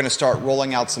 we're going to start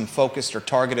rolling out some focused or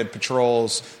targeted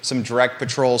patrols, some direct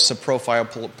patrols, some profile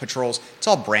patrols, it's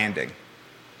all branding.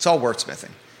 It's all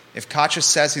wordsmithing. If CVille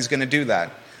says he's going to do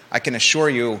that, I can assure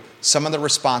you some of the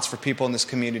response for people in this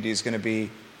community is going to be,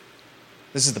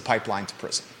 this is the pipeline to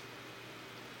prison.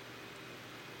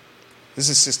 This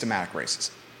is systematic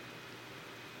racism.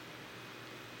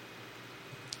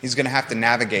 He's going to have to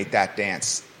navigate that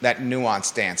dance, that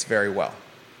nuanced dance, very well.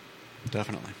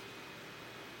 Definitely.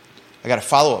 I got a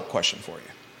follow-up question for you.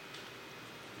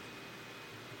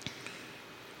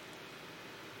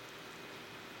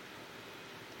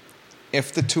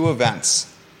 If the two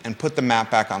events, and put the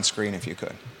map back on screen if you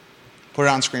could. Put it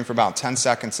on screen for about 10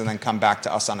 seconds and then come back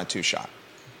to us on a two-shot.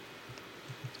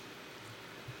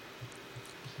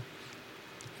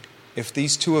 If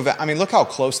these two events, I mean, look how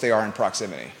close they are in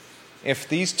proximity. If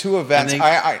these two events,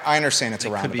 I understand it's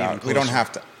a roundabout. We don't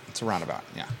have to, it's a roundabout,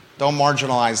 yeah. Don't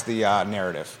marginalize the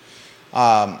narrative.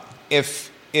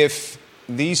 If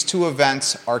these two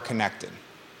events are connected,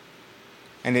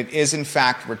 and it is in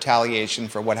fact retaliation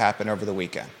for what happened over the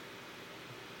weekend,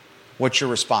 what's your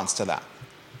response to that?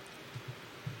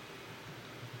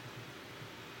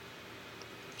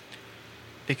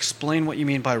 Explain what you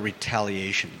mean by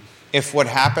retaliation. If what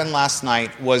happened last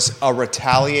night was a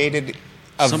retaliated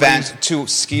event to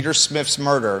Skeeter Smith's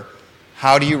murder,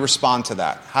 how do you respond to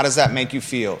that? How does that make you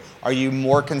feel? Are you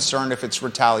more concerned if it's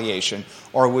retaliation,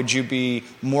 or would you be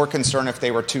more concerned if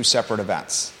they were two separate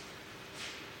events?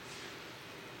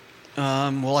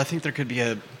 Well, I think there could be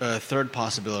a third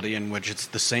possibility in which it's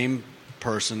the same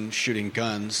person shooting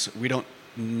guns. We don't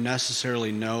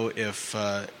necessarily know if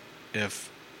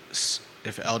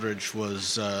Eldridge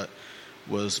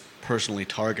was personally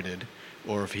targeted,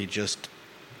 or if he just,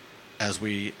 as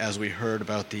we heard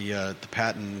about the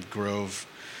Patton Grove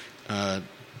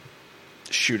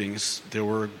shootings, there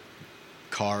were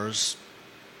cars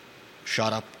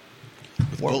shot up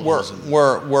with bullet holes in them.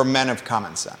 We're men of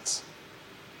common sense.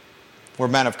 We're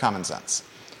men of common sense.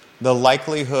 The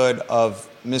likelihood of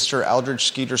Mr. Eldridge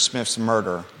Skeeter Smith's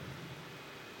murder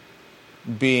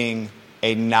being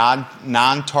a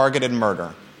non-targeted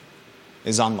murder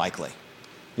is unlikely.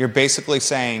 You're basically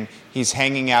saying he's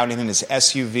hanging out in his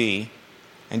SUV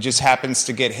and just happens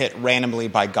to get hit randomly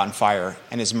by gunfire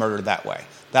and is murdered that way.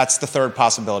 That's the third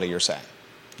possibility you're saying.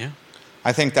 Yeah.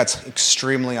 I think that's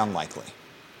extremely unlikely.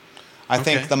 I Okay.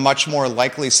 think the much more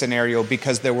likely scenario,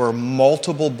 because there were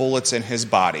multiple bullets in his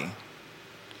body,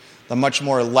 the much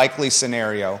more likely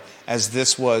scenario as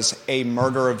this was a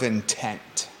murder of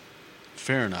intent.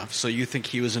 Fair enough. So you think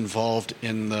he was involved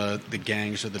in the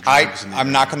gangs or the drugs?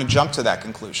 I'm not going to jump to that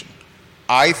conclusion.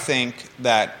 I think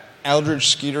that Eldridge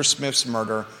Skeeter Smith's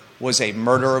murder was a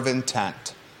murder of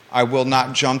intent. I will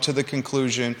not jump to the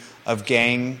conclusion of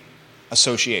gang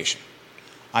association.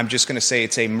 I'm just going to say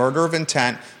it's a murder of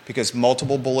intent because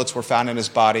multiple bullets were found in his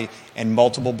body and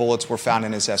multiple bullets were found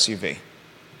in his SUV.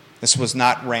 This was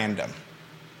not random.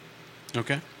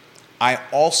 Okay. I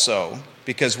also,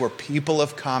 because we're people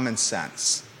of common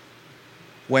sense,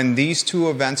 when these two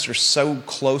events are so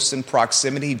close in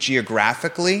proximity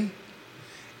geographically,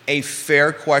 a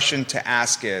fair question to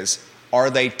ask is, are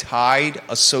they tied,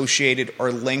 associated,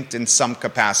 or linked in some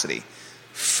capacity?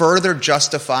 Further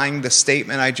justifying the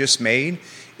statement I just made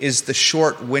is the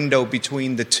short window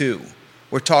between the two.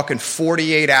 We're talking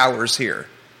 48 hours here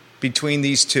between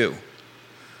these two.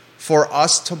 For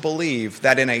us to believe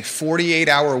that in a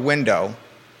 48-hour window,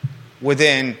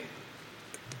 within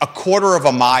a quarter of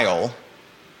a mile,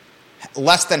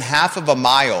 less than half of a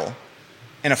mile,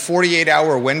 in a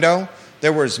 48-hour window,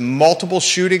 there was multiple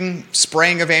shooting,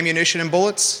 spraying of ammunition and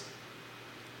bullets.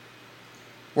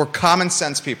 We're common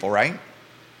sense people, right?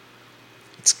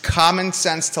 It's common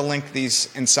sense to link these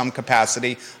in some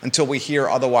capacity until we hear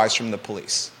otherwise from the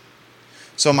police.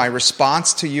 So my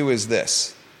response to you is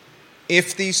this.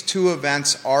 If these two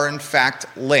events are in fact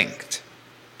linked,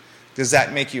 does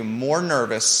that make you more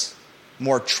nervous,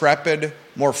 more trepid,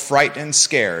 more frightened and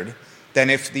scared than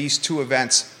if these two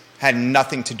events had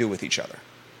nothing to do with each other?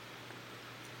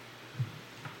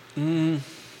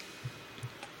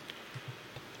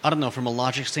 I don't know. From a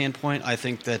logic standpoint, I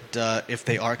think that if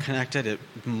they are connected, it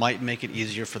might make it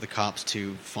easier for the cops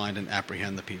to find and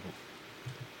apprehend the people.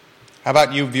 How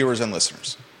about you, viewers and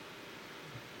listeners?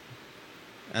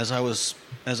 As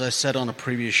I said on a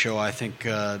previous show, I think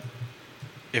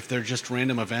if they're just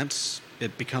random events,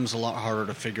 it becomes a lot harder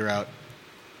to figure out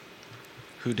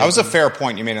who did That was a them fair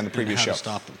point you made on the and previous how show. to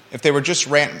stop them. If they were just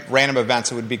random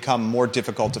events, it would become more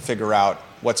difficult to figure out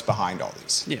what's behind all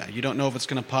these. Yeah, you don't know if it's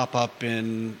going to pop up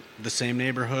in the same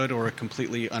neighborhood or a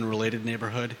completely unrelated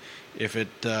neighborhood. If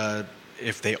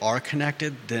they are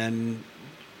connected, then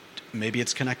maybe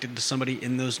it's connected to somebody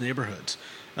in those neighborhoods.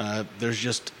 There's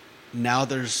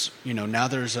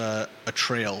a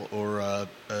trail or a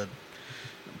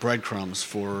breadcrumbs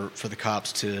for the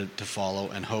cops to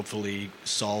follow and hopefully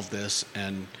solve this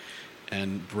and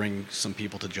bring some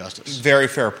people to justice. Very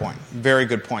fair point. Very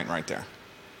good point right there.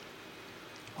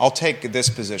 I'll take this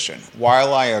position.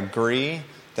 While I agree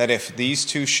that if these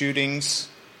two shootings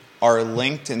are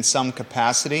linked in some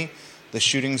capacity, the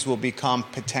shootings will become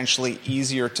potentially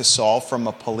easier to solve from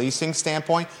a policing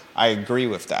standpoint, I agree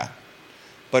with that.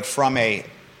 But from a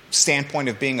standpoint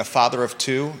of being a father of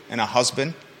two and a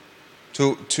husband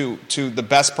to the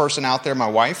best person out there, my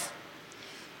wife,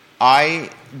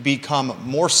 I become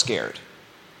more scared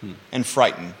and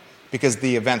frightened because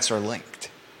the events are linked.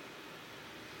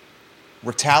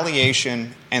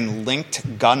 Retaliation and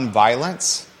linked gun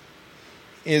violence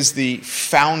is the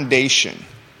foundation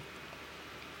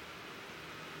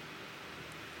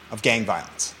of gang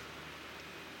violence.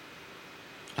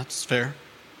 That's fair.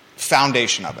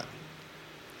 Foundation of it.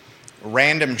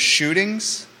 Random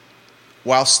shootings,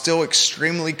 while still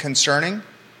extremely concerning,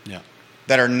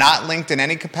 that are not linked in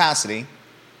any capacity,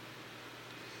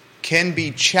 can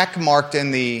be checkmarked in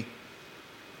the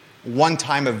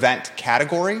one-time event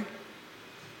category,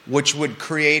 which would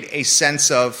create a sense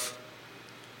of,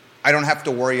 I don't have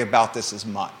to worry about this as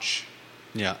much.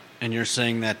 Yeah, and you're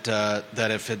saying that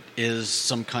that if it is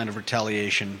some kind of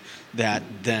retaliation, that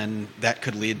then that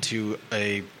could lead to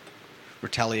a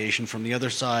retaliation from the other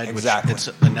side. Exactly. Which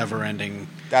it's a never-ending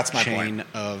That's my chain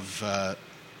point.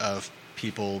 of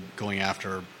people going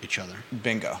after each other.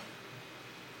 Bingo.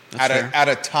 That's fair.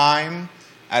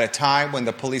 At a time when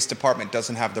the police department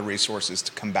doesn't have the resources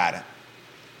to combat it.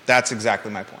 That's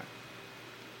exactly my point.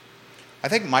 I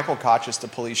think Michael Kochis, the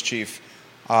police chief,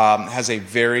 has a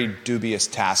very dubious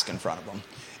task in front of him.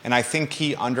 And I think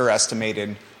he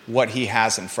underestimated what he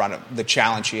has in front of the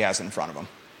challenge he has in front of him.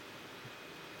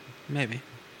 Maybe.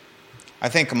 I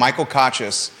think Michael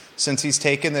Kochis, since he's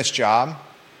taken this job,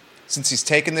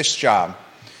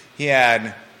 he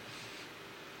had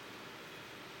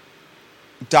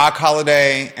Doc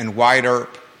Holliday and Wyatt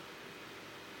Earp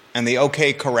and the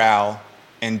OK Corral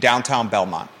in downtown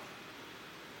Belmont.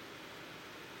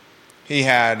 He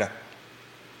had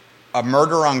a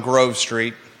murder on Grove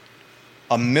Street,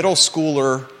 a middle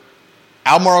schooler,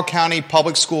 Albemarle County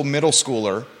Public School middle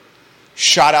schooler,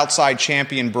 shot outside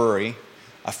Champion Brewery.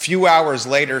 A few hours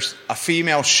later, a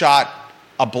female shot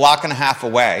a block and a half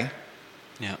away.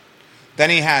 Yeah. Then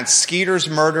he had Skeeter's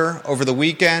murder over the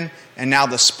weekend, and now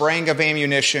the spraying of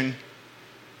ammunition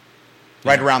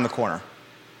right around the corner.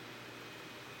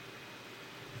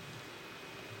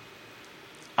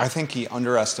 I think he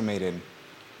underestimated.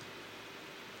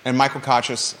 And Michael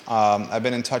Kochis, I've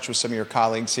been in touch with some of your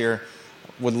colleagues here.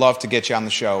 Would love to get you on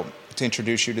the show to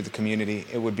introduce you to the community.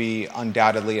 It would be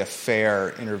undoubtedly a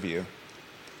fair interview.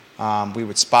 We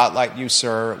would spotlight you,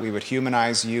 sir. We would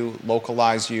humanize you,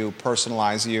 localize you,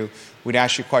 personalize you. We'd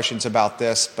ask you questions about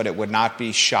this, but it would not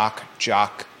be shock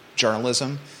jock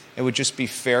journalism. It would just be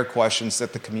fair questions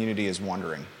that the community is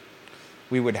wondering.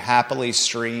 We would happily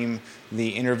stream the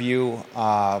interview,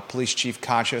 Police Chief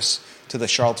Kochis, to the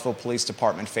Charlottesville Police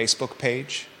Department Facebook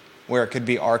page, where it could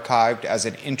be archived as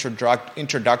an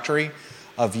introductory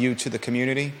of you to the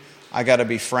community. I got to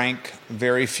be frank,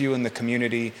 very few in the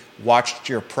community watched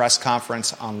your press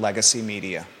conference on legacy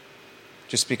media,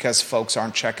 just because folks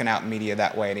aren't checking out media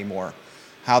that way anymore.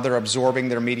 How they're absorbing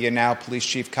their media now, Police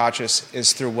Chief Kochis,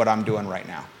 is through what I'm doing right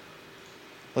now.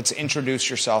 Let's introduce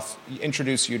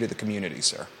you to the community,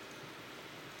 sir.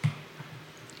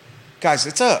 Guys,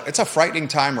 it's a frightening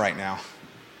time right now.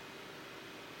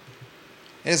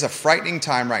 It is a frightening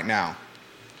time right now.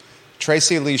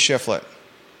 Tracy Lee Shiflett.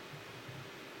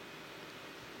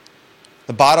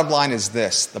 The bottom line is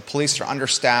this: the police are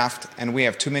understaffed, and we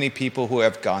have too many people who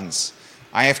have guns.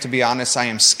 I have to be honest, I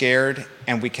am scared,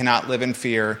 and we cannot live in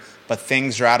fear, but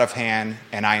things are out of hand,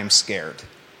 and I am scared.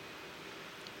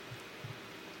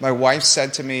 My wife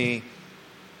said to me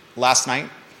last night,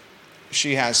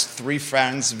 she has 3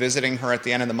 friends visiting her at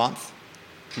the end of the month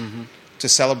to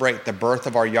celebrate the birth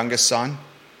of our youngest son.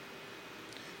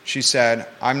 She said,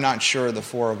 I'm not sure the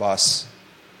 4 of us.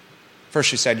 First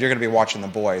she said, you're going to be watching the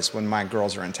boys when my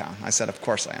girls are in town. I said, of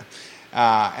course I am.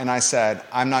 And I said,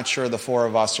 I'm not sure the 4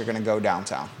 of us are going to go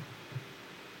downtown.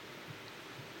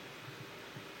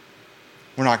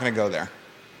 We're not going to go there.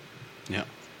 Yeah.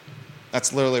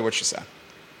 That's literally what she said.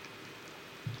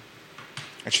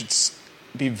 It should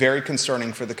be very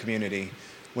concerning for the community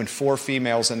when 4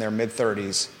 females in their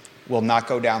mid-30s will not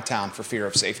go downtown for fear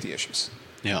of safety issues.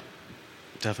 Yeah,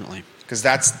 definitely. Because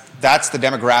that's the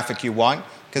demographic you want.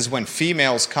 Because when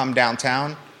females come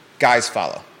downtown, guys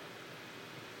follow.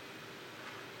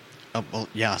 Well,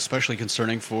 yeah, especially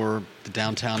concerning for the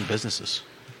downtown businesses.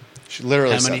 She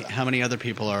literally said that. How many other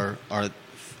people are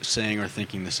saying or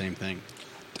thinking the same thing?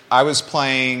 I was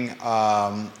playing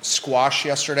squash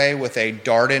yesterday with a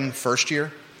Darden first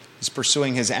year. He's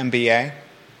pursuing his MBA.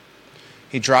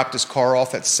 He dropped his car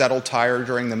off at Settle Tire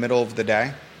during the middle of the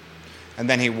day. And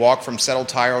then he walked from Settle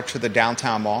Tire to the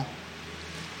downtown mall.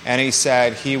 And he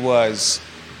said he was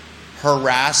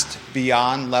harassed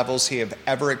beyond levels he had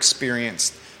ever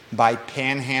experienced by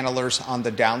panhandlers on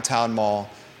the downtown mall,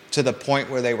 to the point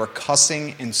where they were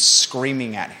cussing and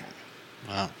screaming at him.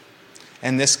 Wow.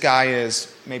 And this guy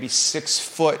is maybe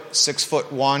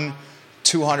 6'1",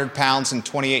 200 pounds, and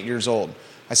 28 years old.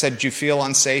 I said, do you feel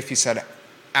unsafe? He said,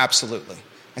 absolutely.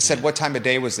 I said, what time of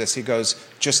day was this? He goes,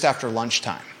 just after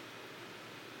lunchtime.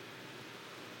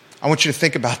 I want you to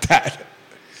think about that.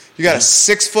 You got a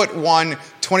 6'1",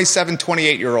 27,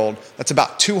 28-year-old that's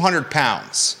about 200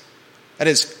 pounds. That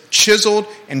is chiseled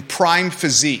and primed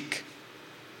physique.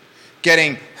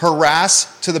 Getting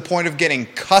harassed to the point of getting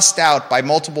cussed out by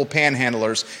multiple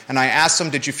panhandlers. And I asked him,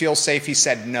 did you feel safe? He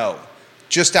said no.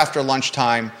 Just after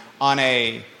lunchtime on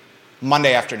a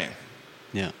Monday afternoon.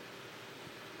 Yeah.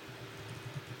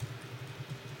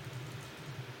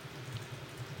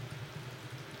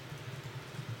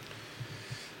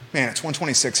 Man, it's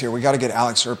 1:26 here. We got to get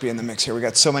Alex Urpí in the mix here. We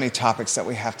got so many topics that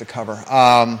we have to cover.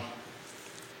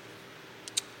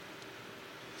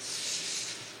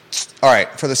 All right,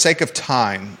 for the sake of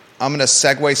time, I'm going to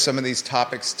segue some of these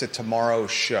topics to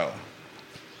tomorrow's show.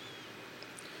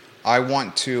 I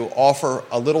want to offer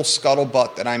a little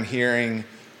scuttlebutt that I'm hearing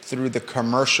through the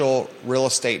commercial real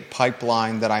estate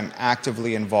pipeline that I'm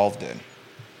actively involved in.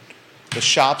 The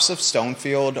Shops of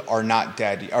Stonefield are not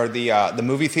dead, or the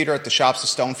movie theater at the Shops of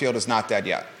Stonefield is not dead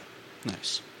yet.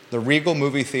 Nice. The Regal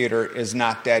movie theater is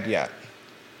not dead yet.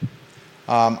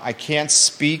 I can't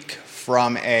speak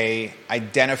from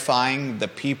identifying the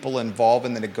people involved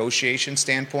in the negotiation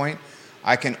standpoint.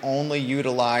 I can only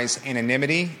utilize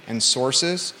anonymity and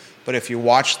sources, but if you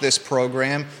watch this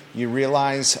program, you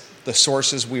realize the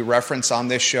sources we reference on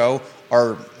this show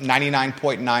are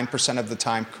 99.9% of the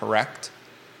time correct.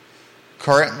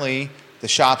 Currently, the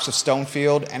Shops of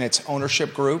Stonefield and its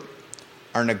ownership group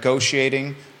are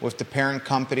negotiating with the parent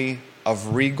company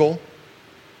of Regal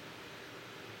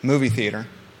Movie Theater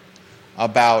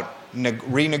about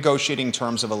renegotiating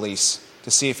terms of a lease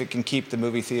to see if it can keep the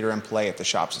movie theater in play at the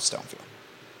Shops of Stonefield.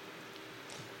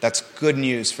 That's good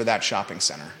news for that shopping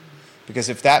center. Because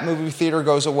if that movie theater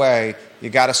goes away, you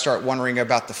got to start wondering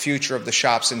about the future of the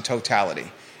shops in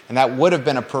totality. And that would have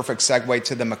been a perfect segue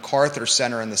to the MacArthur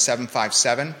Center in the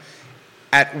 757.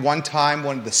 At one time,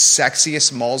 one of the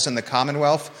sexiest malls in the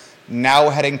Commonwealth, now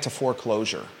heading to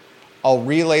foreclosure. I'll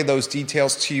relay those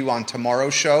details to you on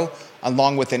tomorrow's show,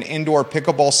 along with an indoor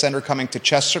pickleball center coming to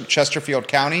Chesterfield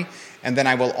County. And then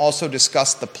I will also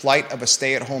discuss the plight of a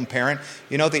stay-at-home parent.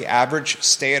 You know, the average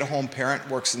stay-at-home parent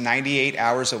works 98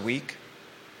 hours a week.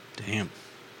 Damn.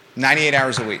 98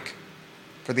 hours a week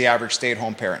for the average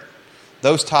stay-at-home parent.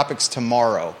 Those topics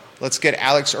tomorrow. Let's get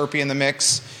Alex Urpí in the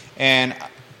mix. And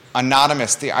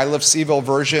Anonymous, the I Love CVille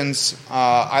versions,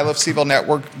 I Love CVille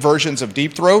Network versions of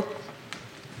Deep Throat.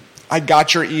 I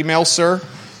got your email, sir,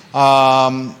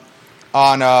 on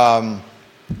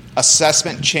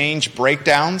assessment change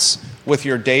breakdowns with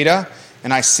your data,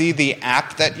 and I see the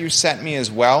app that you sent me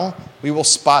as well. We will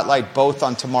spotlight both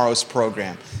on tomorrow's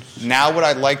program. Now what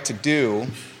I'd like to do,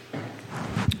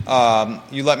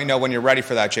 you let me know when you're ready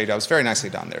for that, J-Dubs. Very nicely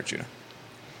done there, Judah.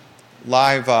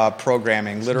 Live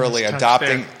programming, literally nice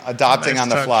adopting nice on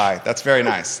the touch. fly. That's very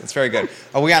nice. That's very good.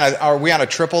 Are we on a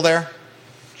triple there?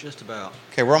 Just about.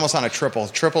 Okay, we're almost on a triple.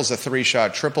 Triple's a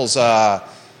 3-shot. Triple's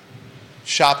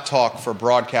shop talk for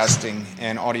broadcasting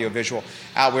and audiovisual.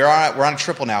 We're on a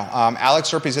triple now. Alex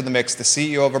Urpí's in the mix, the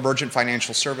CEO of Emergent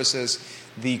Financial Services,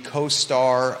 the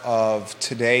co-star of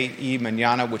Today y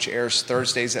Mañana, which airs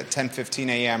Thursdays at 10:15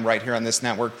 a.m. right here on this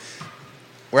network.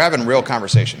 We're having a real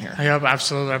conversation here. Yep,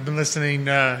 absolutely. I've been listening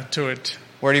to it.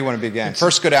 Where do you want to begin?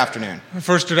 First, good afternoon.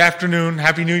 First, good afternoon.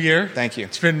 Happy New Year. Thank you.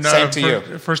 It's been Same to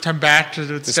you. First time back to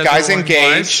the This guy's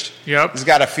engaged. Yep. He's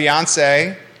got a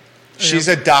fiance. She's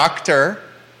a doctor.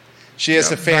 She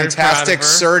has a very proud of fantastic her.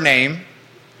 surname,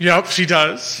 Yep, she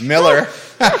does. Miller.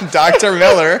 Dr.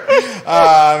 Miller.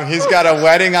 He's got a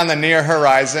wedding on the near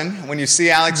horizon. When you see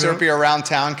Alex Yep. Urpí around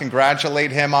town,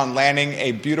 congratulate him on landing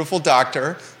a beautiful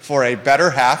doctor for a better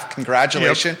half.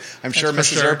 Congratulations. Yep. I'm sure That's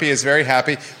for Mrs. sure. Urpí is very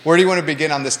happy. Where do you want to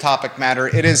begin on this topic matter?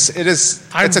 It's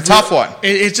a tough one.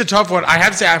 It's a tough one. I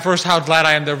have to say at first how glad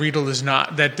I am that Riedel is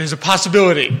not, that there's a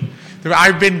possibility.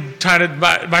 I've been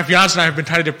my fiance and I have been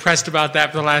kind of depressed about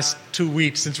that for the last 2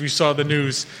 weeks since we saw the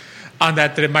news on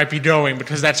that it might be going,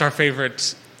 because that's our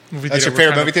favorite movie theater. That's your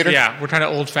favorite movie theater? Yeah, we're kind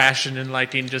of old-fashioned and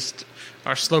liking just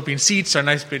our sloping seats, our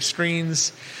nice big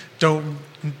screens, not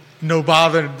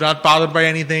bothered by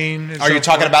anything. Are you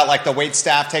talking about like the wait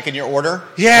staff taking your order?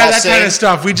 Yeah, While that kind sitting? of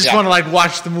stuff. We just Yeah. want to like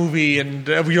watch the movie, and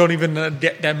we don't even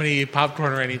get that many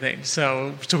popcorn or anything.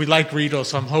 So we like Riedel.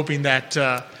 So I'm hoping that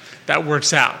that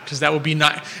works out, because that would be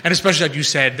not, and especially like you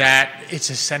said, that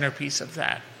it's a centerpiece of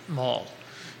that mall.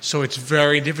 So it's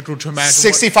very difficult to imagine.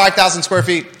 65,000 square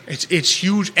feet. It's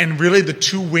huge, and really the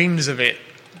two wings of it,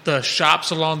 the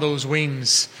shops along those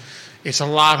wings, it's a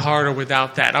lot harder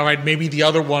without that. All right, maybe the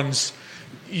other ones,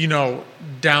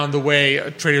 down the way,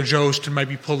 Trader Joe's might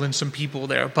be pulling some people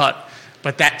there, but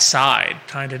that side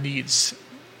kind of needs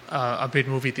a big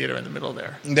movie theater in the middle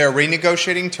there. They're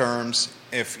renegotiating terms.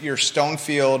 If you're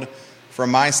Stonefield,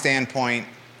 from my standpoint,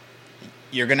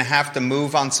 you're going to have to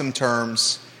move on some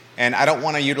terms. And I don't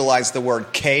want to utilize the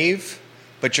word cave,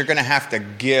 but you're going to have to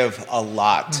give a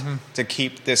lot to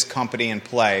keep this company in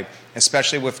play,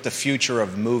 especially with the future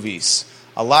of movies.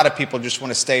 A lot of people just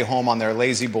want to stay home on their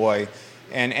lazy boy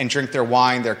and drink their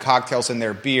wine, their cocktails, and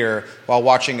their beer while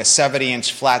watching a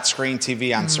 70-inch flat screen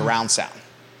TV on surround sound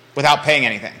without paying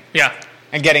anything. Yeah.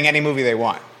 And getting any movie they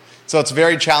want. So it's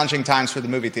very challenging times for the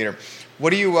movie theater. What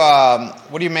do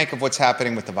you make of what's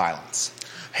happening with the violence?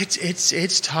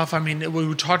 It's tough. I mean, we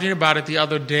were talking about it the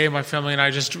other day, my family and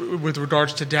I, just with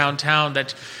regards to downtown,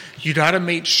 that you got to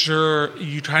make sure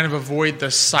you kind of avoid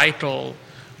the cycle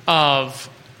of,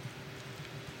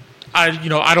 I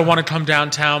don't want to come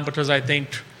downtown because I think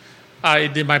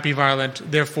it might be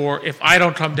violent. Therefore, if I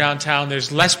don't come downtown,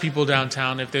 there's less people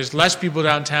downtown. If there's less people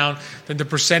downtown, then the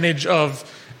percentage of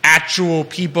actual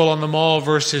people on the mall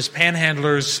versus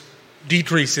panhandlers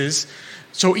decreases.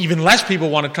 So even less people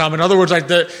want to come. In other words,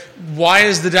 why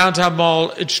is the downtown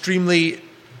mall extremely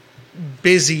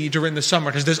busy during the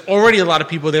summer? Because there's already a lot of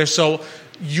people there. So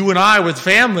you and I with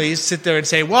families sit there and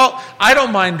say, well, I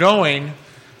don't mind going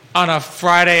on a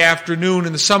Friday afternoon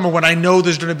in the summer when I know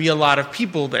there's going to be a lot of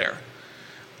people there.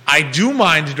 I do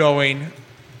mind going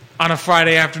on a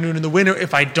Friday afternoon in the winter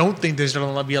if I don't think there's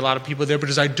going to be a lot of people there,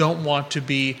 because I don't want to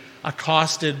be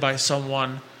accosted by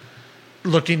someone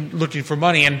looking for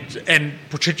money, and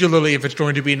particularly if it's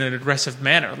going to be in an aggressive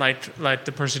manner, like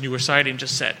the person you were citing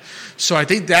just said. So I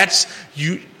think that's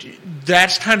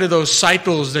kind of those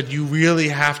cycles that you really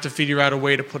have to figure out a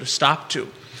way to put a stop to,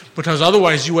 because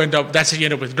otherwise that's how you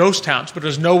end up with ghost towns,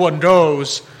 because no one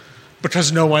goes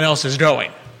because no one else is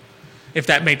going. If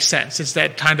that makes sense, it's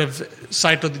that kind of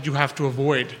cycle that you have to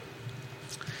avoid,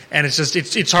 and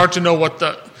it's hard to know what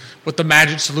the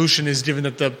magic solution is, given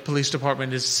that the police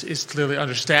department is clearly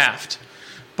understaffed.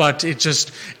 But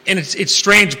it's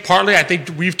strange. Partly, I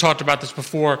think we've talked about this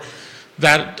before,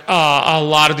 that a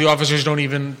lot of the officers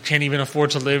can't even afford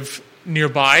to live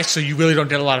nearby, so you really don't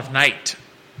get a lot of night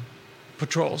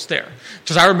patrols there.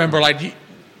 Because I remember,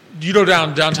 you go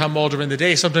downtown mall during the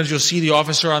day, sometimes you'll see the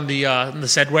officer on the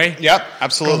Sedway. Yep,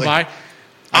 absolutely. By.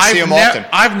 I see him often.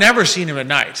 I've never seen him at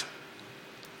night.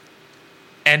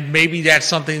 And maybe that's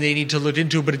something they need to look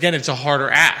into. But again, it's a harder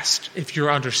ask if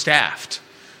you're understaffed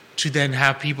to then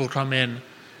have people come in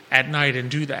at night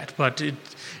and do that. But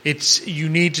you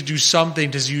need to do something,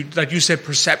 because like you said,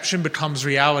 perception becomes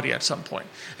reality at some point.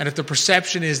 And if the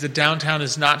perception is that downtown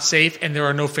is not safe and there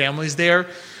are no families there,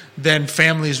 then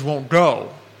families won't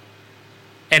go.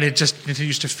 And it just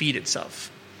continues to feed itself.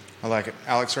 I like it.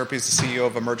 Alex Urpí is the CEO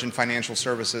of Emergent Financial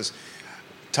Services.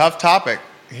 Tough topic.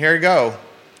 Here you go.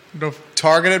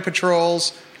 Targeted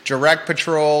patrols, direct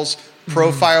patrols,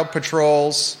 profile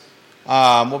patrols.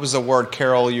 What was the word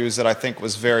Carol used that I think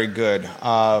was very good?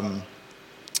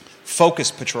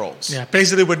 Focus patrols. Yeah,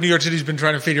 basically what New York City's been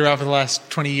trying to figure out for the last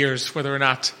 20 years, whether or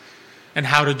not and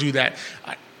how to do that.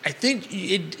 I think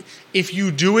if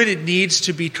you do it, it needs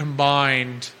to be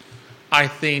combined, I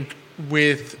think,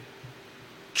 with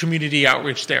community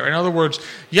outreach there. In other words,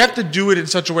 you have to do it in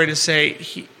such a way to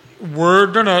say, we're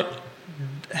going to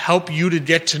help you to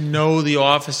get to know the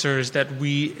officers that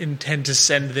we intend to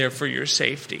send there for your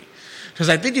safety. Because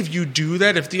I think if you do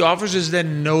that, if the officers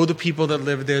then know the people that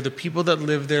live there, the people that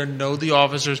live there know the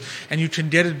officers, and you can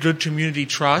get a good community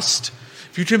trust,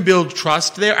 if you can build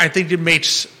trust there, I think it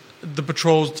makes the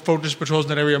focus patrols in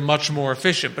that area much more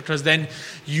efficient, because then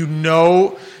you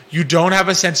know you don't have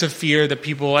a sense of fear that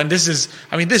people, and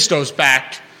this goes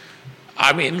back,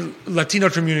 Latino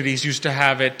communities used to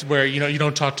have it where, you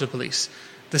don't talk to the police.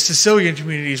 The Sicilian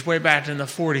communities way back in the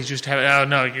 40s used to have it, oh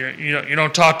no, you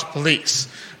don't talk to police,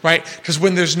 right? Because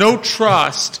when there's no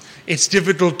trust, it's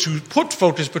difficult to put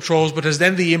focus patrols, because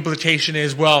then the implication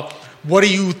is, well, what do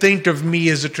you think of me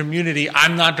as a community?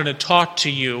 I'm not going to talk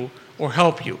to you or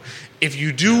help you. If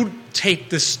you do take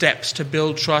the steps to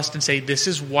build trust and say, this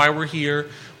is why we're here,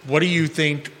 what do you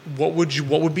think, what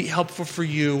would be helpful for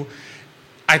you,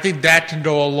 I think that can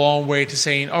go a long way to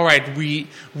saying, all right, we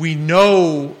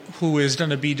know who is going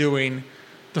to be doing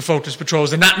the focus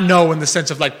patrols, and not know in the sense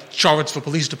of like Charlottesville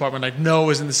Police Department, like know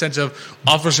is in the sense of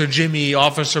Officer Jimmy,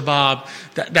 Officer Bob,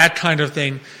 that kind of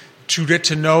thing, to get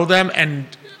to know them. And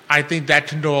I think that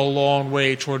can go a long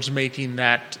way towards making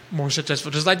that more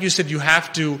successful. Just like you said, you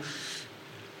have to,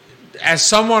 as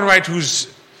someone, right, who's,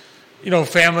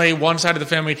 family, one side of the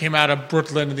family came out of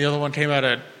Brooklyn and the other one came out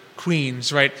of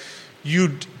Queens, right?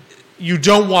 You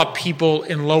don't want people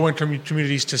in low-income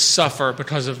communities to suffer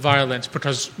because of violence,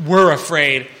 because we're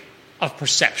afraid of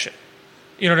perception.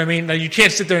 You know what I mean? Now, you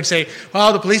can't sit there and say,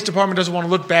 well, the police department doesn't want to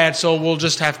look bad, so we'll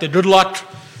just have to, good luck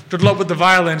with the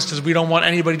violence, because we don't want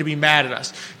anybody to be mad at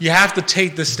us. You have to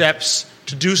take the steps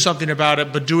to do something about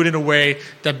it, but do it in a way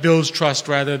that builds trust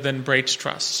rather than breaks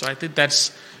trust. So I think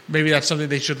that's something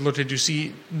they should look into,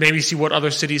 see what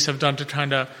other cities have done to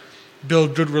kind of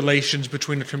build good relations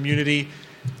between the community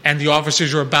and the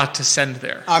officers you're about to send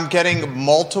there. I'm getting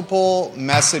multiple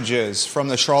messages from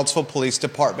the Charlottesville Police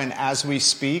Department as we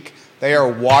speak. They are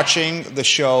watching the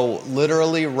show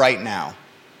literally right now.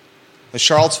 The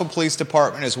Charlottesville Police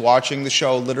Department is watching the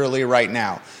show literally right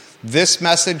now. This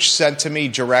message sent to me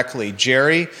directly.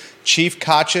 Jerry, Chief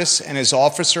Kachis and his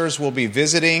officers will be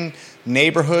visiting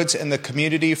neighborhoods in the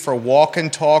community for walk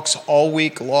and talks all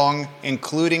week long,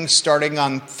 including starting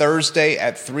on Thursday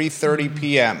at 3:30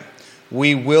 p.m.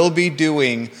 We will be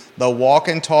doing the walk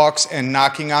and talks and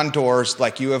knocking on doors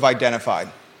like you have identified.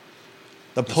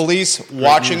 The police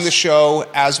watching the show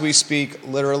as we speak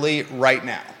literally right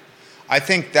now. I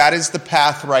think that is the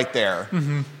path right there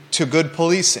to good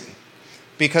policing.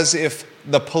 Because if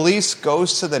the police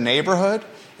goes to the neighborhood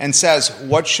and says,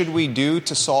 what should we do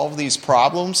to solve these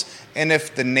problems? And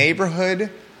if the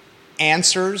neighborhood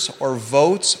answers or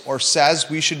votes or says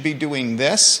we should be doing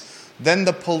this, then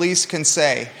the police can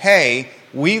say, hey,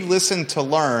 we listened to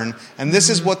learn, and this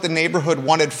is what the neighborhood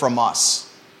wanted from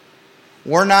us.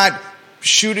 We're not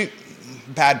shooting,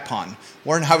 bad pun. I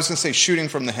was going to say shooting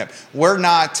from the hip. We're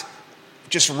not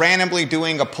just randomly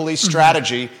doing a police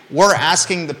strategy. We're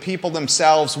asking the people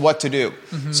themselves what to do.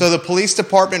 So the police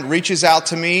department reaches out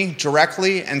to me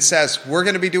directly and says, we're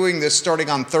going to be doing this starting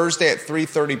on Thursday at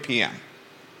 3:30 p.m.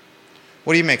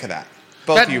 What do you make of that?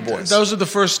 Both of you boys. Those are the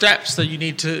first steps that you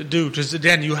need to do. Because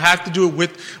again, you have to do it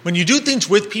with, when you do things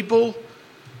with people,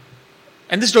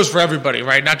 and this goes for everybody,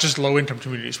 right? Not just low-income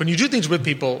communities. When you do things with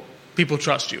people, people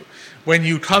trust you. When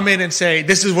you come in and say,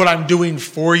 this is what I'm doing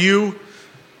for you,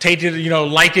 take it,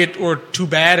 like it or too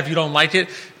bad if you don't like it,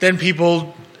 then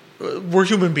people, we're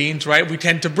human beings, right? We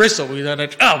tend to bristle. We're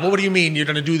like, oh, well, what do you mean you're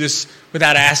going to do this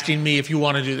without asking me if you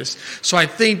want to do this? So I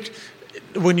think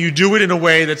when you do it in a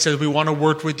way that says we want to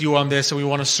work with you on this and we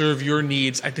want to serve your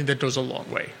needs, I think that goes a long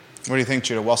way. What do you think,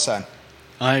 Judah? Well said.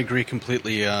 I agree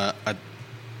completely.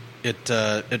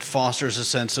 It fosters a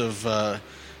sense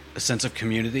of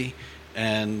community,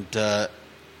 and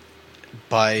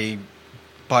by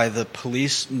the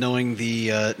police knowing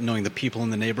the people in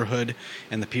the neighborhood,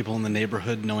 and the people in the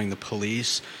neighborhood knowing the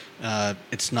police,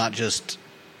 it's not just.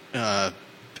 I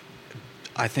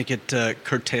think it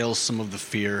curtails some of the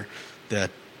fear that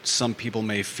some people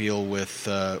may feel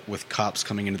with cops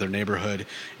coming into their neighborhood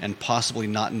and possibly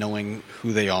not knowing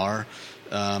who they are.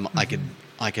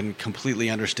 I can completely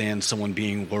understand someone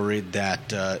being worried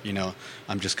that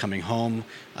I'm just coming home,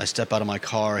 I step out of my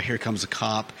car, here comes a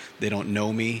cop, they don't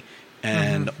know me,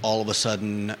 and all of a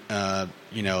sudden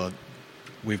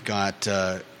we've got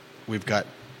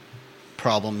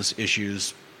problems,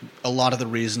 issues. A lot of the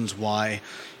reasons why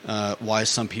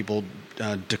some people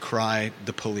decry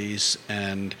the police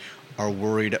and are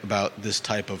worried about this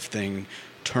type of thing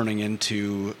turning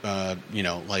into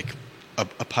like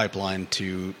a pipeline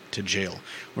to jail,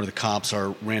 where the cops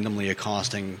are randomly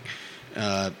accosting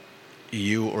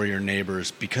you or your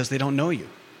neighbors because they don't know you.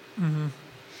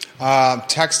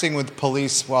 Texting with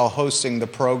police while hosting the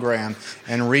program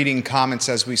and reading comments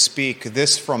as we speak.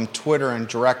 This from Twitter and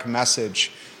direct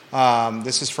message.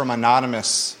 This is from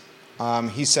Anonymous.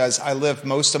 He says, I lived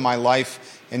most of my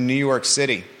life in New York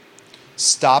City.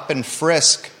 Stop and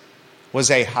frisk was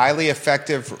a highly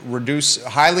effective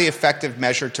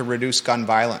measure to reduce gun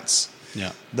violence.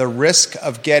 Yeah. The risk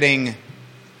of getting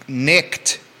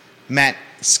nicked meant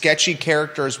sketchy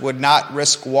characters would not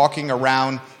risk walking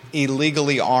around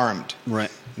illegally armed. Right.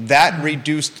 That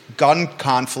reduced gun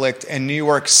conflict in New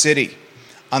York City.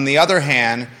 On the other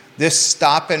hand, this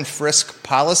stop and frisk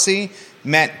policy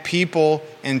meant people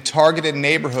in targeted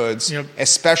neighborhoods,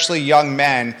 especially young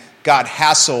men, got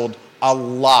hassled a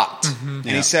lot. And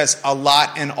he says a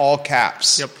lot in all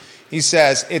caps. He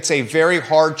says it's a very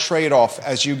hard trade-off,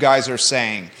 as you guys are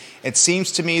saying. It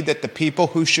seems to me that the people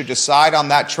who should decide on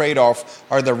that trade-off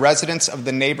are the residents of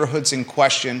the neighborhoods in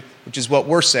question, which is what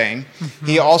we're saying.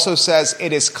 He also says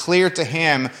it is clear to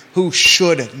him who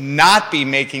should not be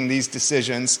making these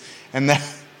decisions, and that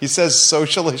he says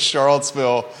Socialist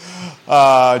Charlottesville,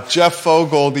 Jeff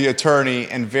Fogel, the attorney,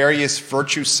 and various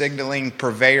virtue-signaling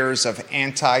purveyors of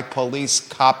anti-police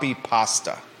copy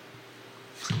pasta.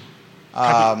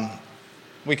 I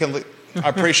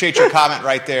appreciate your comment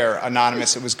right there,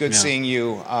 Anonymous. It was good seeing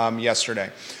you yesterday.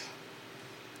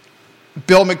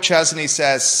 Bill McChesney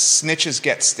says, snitches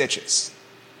get stitches.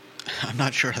 I'm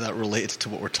not sure how that relates to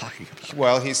what we're talking about.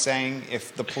 Well, he's saying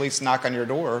if the police knock on your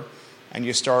door and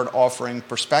you start offering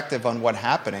perspective on what's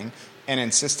happening and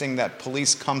insisting that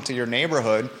police come to your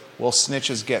neighborhood, well,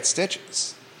 snitches get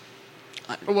stitches.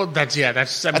 Well, that's the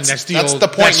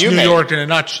point that's you New made. York in a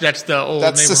nutshell. That's the old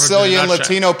That's Sicilian in a nutshell.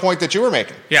 Latino point that you were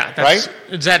making. Yeah, right.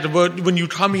 Exactly. When you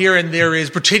come here and there is,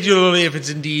 particularly if it's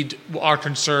indeed our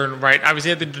concern, right?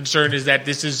 Obviously, the concern is that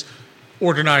this is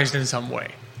organized in some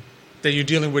way, that you're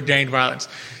dealing with gang violence.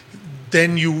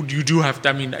 then you do have to.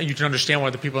 I mean, you can understand why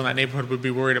the people in that neighborhood would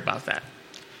be worried about that.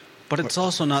 But it's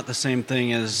also not the same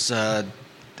thing as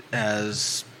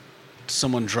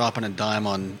someone dropping a dime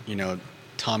on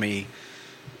Tommy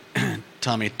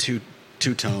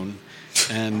Two-Tone,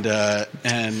 and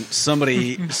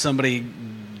somebody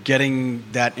getting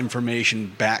that information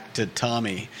back to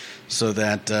Tommy, so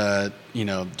that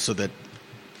so that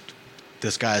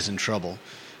this guy's in trouble.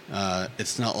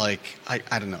 It's not like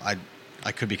I don't know.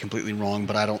 I could be completely wrong,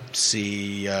 but I don't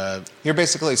see... You're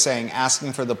basically saying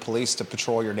asking for the police to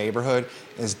patrol your neighborhood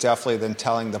is definitely than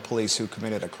telling the police who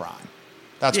committed a crime.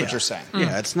 That's what you're saying.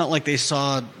 Yeah, it's not like they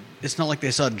saw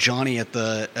Johnny at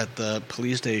the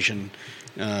police station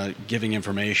giving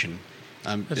information.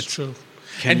 That's true.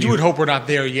 And you would hope we're not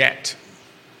there yet.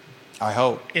 I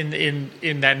hope.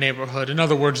 In that neighborhood. In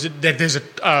other words, that there's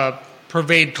a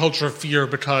pervade culture of fear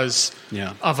because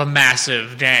of a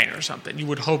massive gang or something. You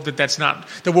would hope that that's not...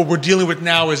 That what we're dealing with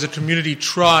now is a community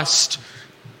trust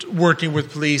working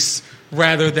with police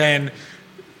rather than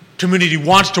community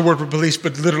wants to work with police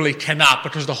but literally cannot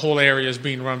because the whole area is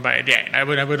being run by a gang. I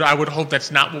would hope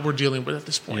that's not what we're dealing with at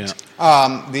this point.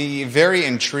 Yeah. The very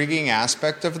intriguing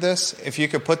aspect of this, if you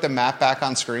could put the map back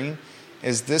on screen,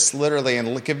 is this literally,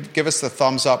 and give us the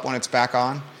thumbs up when it's back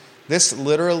on. This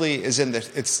literally is in the,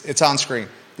 it's on screen.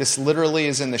 This literally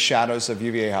is in the shadows of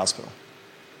UVA Hospital.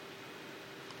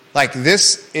 Like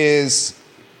this is,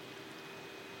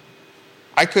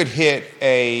 I could hit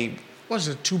a... Was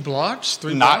it 2 blocks?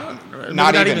 3 blocks?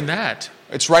 Not even that.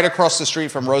 It's right across the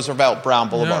street from Roosevelt Brown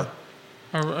Boulevard.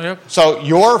 Yeah. Yep. So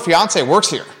your fiance works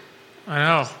here. I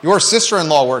know. Your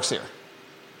sister-in-law works here,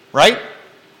 right?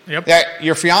 Yep. Yeah,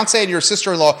 your fiance and your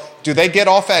sister-in-law, do they get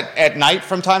off at night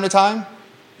from time to time?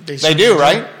 They do,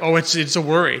 right? Oh, it's a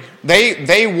worry.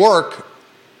 They work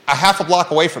a half a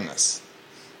block away from this.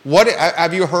 What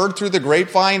have you heard through the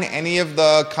grapevine? Any of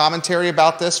the commentary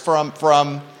about this from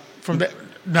the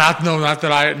not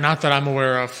that I'm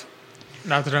aware of.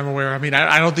 Not that I'm aware. I mean,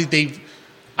 I don't think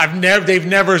they've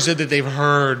never said that they've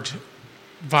heard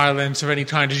violence of any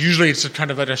kind. Usually, it's kind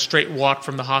of like a straight walk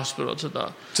from the hospital to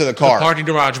the car, the parking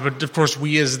garage. But of course,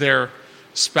 we as their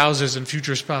spouses and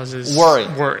future spouses worry,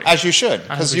 as you should,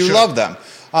 because you love them.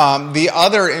 The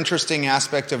other interesting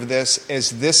aspect of this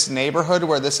is this neighborhood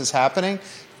where this is happening,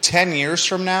 10 years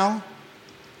from now,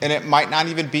 and it might not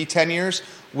even be 10 years,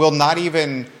 will not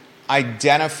even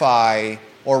identify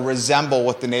or resemble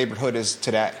what the neighborhood is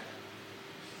today.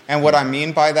 And what I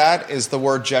mean by that is the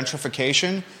word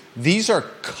gentrification. These are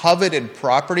coveted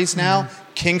properties now.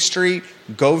 King Street,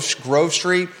 Grove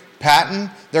Street, Patton,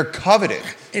 they're coveted.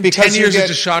 In 10 years, it's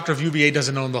a shock if UVA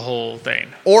doesn't own the whole thing.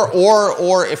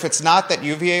 Or if it's not that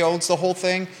UVA owns the whole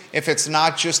thing, if it's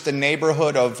not just the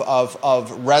neighborhood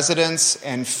of residents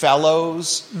and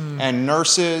fellows and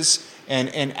nurses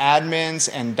and admins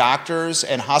and doctors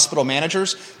and hospital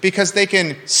managers, because they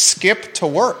can skip to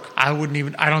work. I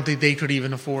don't think they could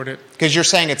even afford it. Because you're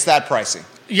saying it's that pricey.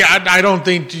 Yeah, I don't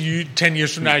think 10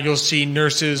 years from now you'll see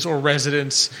nurses or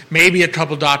residents, maybe a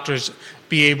couple doctors,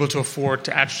 be able to afford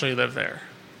to actually live there.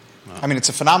 I mean, it's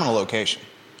a phenomenal location.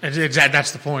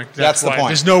 That's the point. That's the point.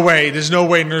 There's no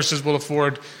way nurses will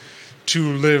afford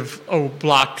to live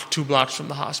 2 blocks from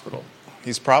the hospital.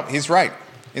 He's right.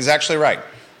 He's actually right.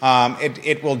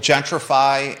 It will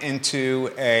gentrify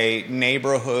into a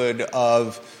neighborhood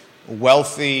of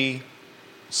wealthy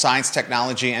science,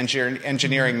 technology,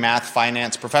 engineering, math,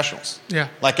 finance professionals. Yeah.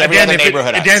 Like every other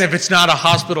neighborhood. Again, if it's not a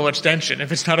hospital extension,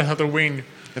 if it's not another wing.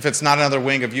 If it's not another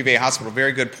wing of UVA Hospital.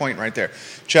 Very good point right there.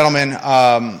 Gentlemen,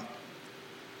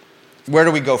 where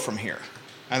do we go from here?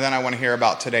 And then I want to hear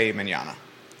about today, mañana.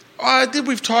 I think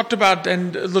we've talked about,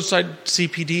 and it looks like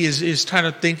CPD is kind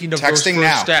of thinking of those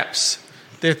first steps.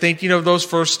 They're thinking of those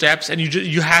first steps, and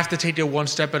you have to take it one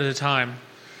step at a time,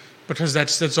 because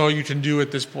that's all you can do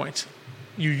at this point.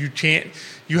 You can't.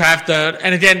 You have to.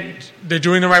 And again, they're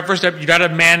doing the right first step. You got to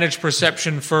manage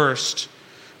perception first,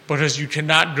 because you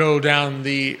cannot go down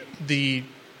the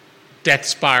death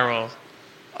spiral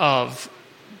of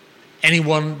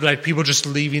anyone, like people just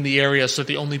leaving the area, so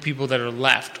the only people that are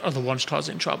left are the ones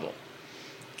causing trouble.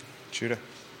 Judah.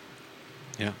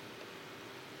 Yeah.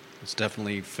 It's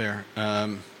definitely fair.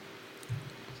 I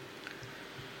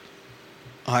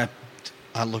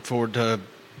look forward to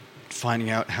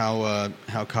finding out how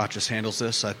Kachis handles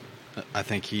this. I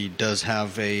think he does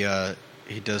have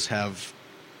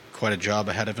quite a job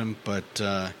ahead of him, but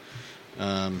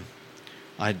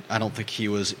I don't think he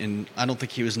was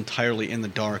entirely in the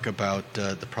dark about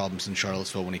the problems in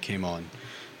Charlottesville when he came on,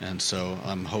 and so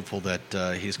I'm hopeful that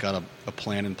he's got a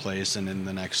plan in place, and in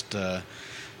the next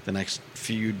the next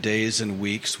few days and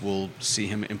weeks, we'll see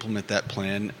him implement that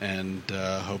plan, and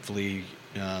hopefully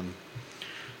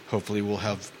we'll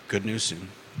have good news soon.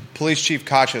 Police Chief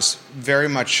Kachis, very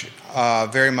much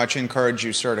encourage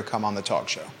you, sir, to come on the talk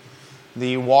show.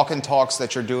 The walk and talks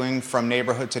that you're doing from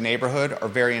neighborhood to neighborhood are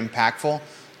very impactful.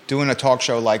 Doing a talk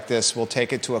show like this will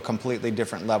take it to a completely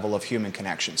different level of human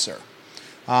connection, sir.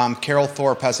 Carol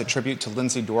Thorpe has a tribute to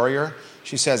Lindsay Dorier.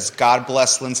 She says, God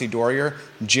bless Lindsay Dorier.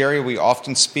 Jerry, we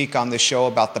often speak on this show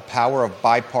about the power of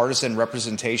bipartisan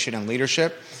representation and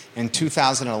leadership. In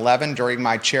 2011, during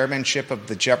my chairmanship of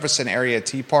the Jefferson Area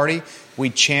Tea Party, we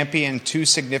championed 2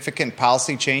 significant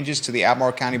policy changes to the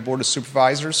Albemarle County Board of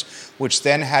Supervisors, which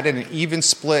then had an even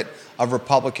split of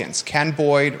Republicans, Ken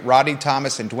Boyd, Rodney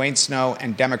Thomas, and Dwayne Snow,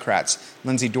 and Democrats,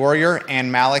 Lindsay Dorier,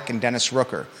 Ann Malik, and Dennis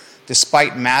Rooker.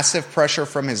 Despite massive pressure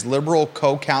from his liberal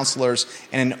co-counselors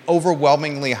and an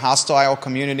overwhelmingly hostile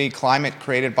community climate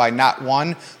created by not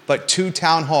 1, but 2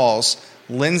 town halls,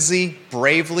 Lindsay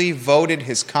bravely voted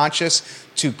his conscience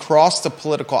to cross the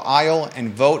political aisle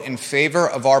and vote in favor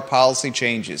of our policy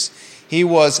changes. He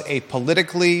was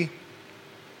politically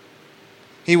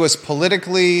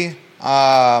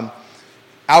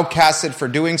outcasted for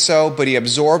doing so, but he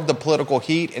absorbed the political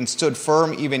heat and stood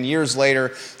firm even years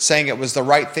later, saying it was the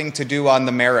right thing to do on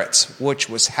the merits, which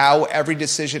was how every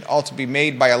decision ought to be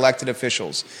made by elected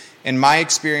officials. In my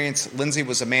experience, Lindsay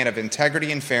was a man of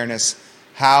integrity and fairness.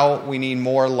 We need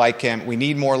more like him. We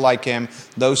need more like him,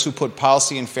 those who put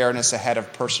policy and fairness ahead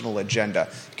of personal agenda.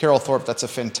 Carol Thorpe, that's a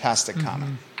fantastic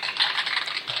comment.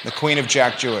 The Queen of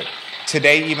Jack Jewett.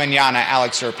 Today y mañana,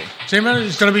 Alex Urpí.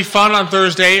 It's going to be fun on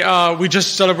Thursday. We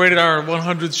just celebrated our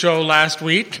 100th show last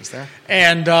week. Is there?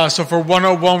 And so for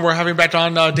 101, we're having back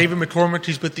on David McCormick.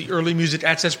 He's with the Early Music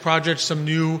Access Project, some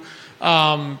new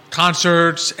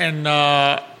concerts and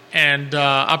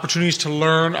opportunities to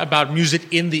learn about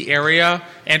music in the area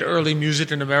and early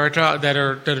music in America that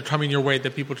are coming your way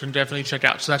that people can definitely check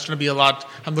out. So that's going to be a lot.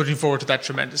 I'm looking forward to that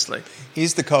tremendously.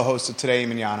 He's the co-host of Today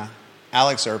y Mañana,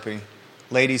 Alex Urpí.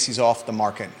 Ladies, he's off the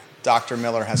market. Dr.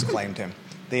 Miller has claimed him.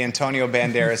 The Antonio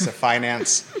Banderas of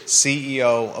finance,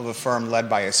 CEO of a firm led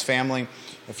by his family.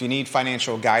 If you need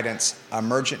financial guidance,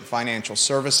 Emergent Financial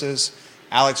Services,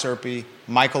 Alex Urpí,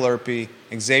 Michael Urpí,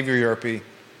 Xavier Urpí,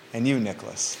 and you,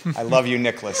 Nicholas. I love you,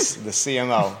 Nicholas, the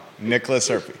CMO, Nicholas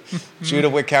Urpí. Judah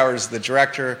Wickhauer is the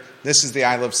director. This is the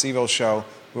I Love CVille show,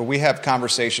 where we have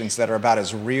conversations that are about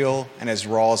as real and as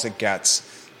raw as it gets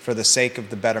for the sake of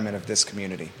the betterment of this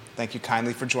community. Thank you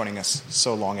kindly for joining us.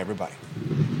 So long, everybody.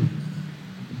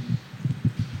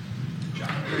 John,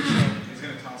 he's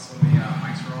going to tell us when the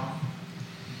mics are off,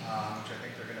 which I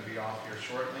think they're going to be off here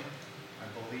shortly. I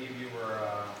believe you were,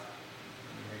 let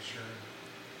me make sure.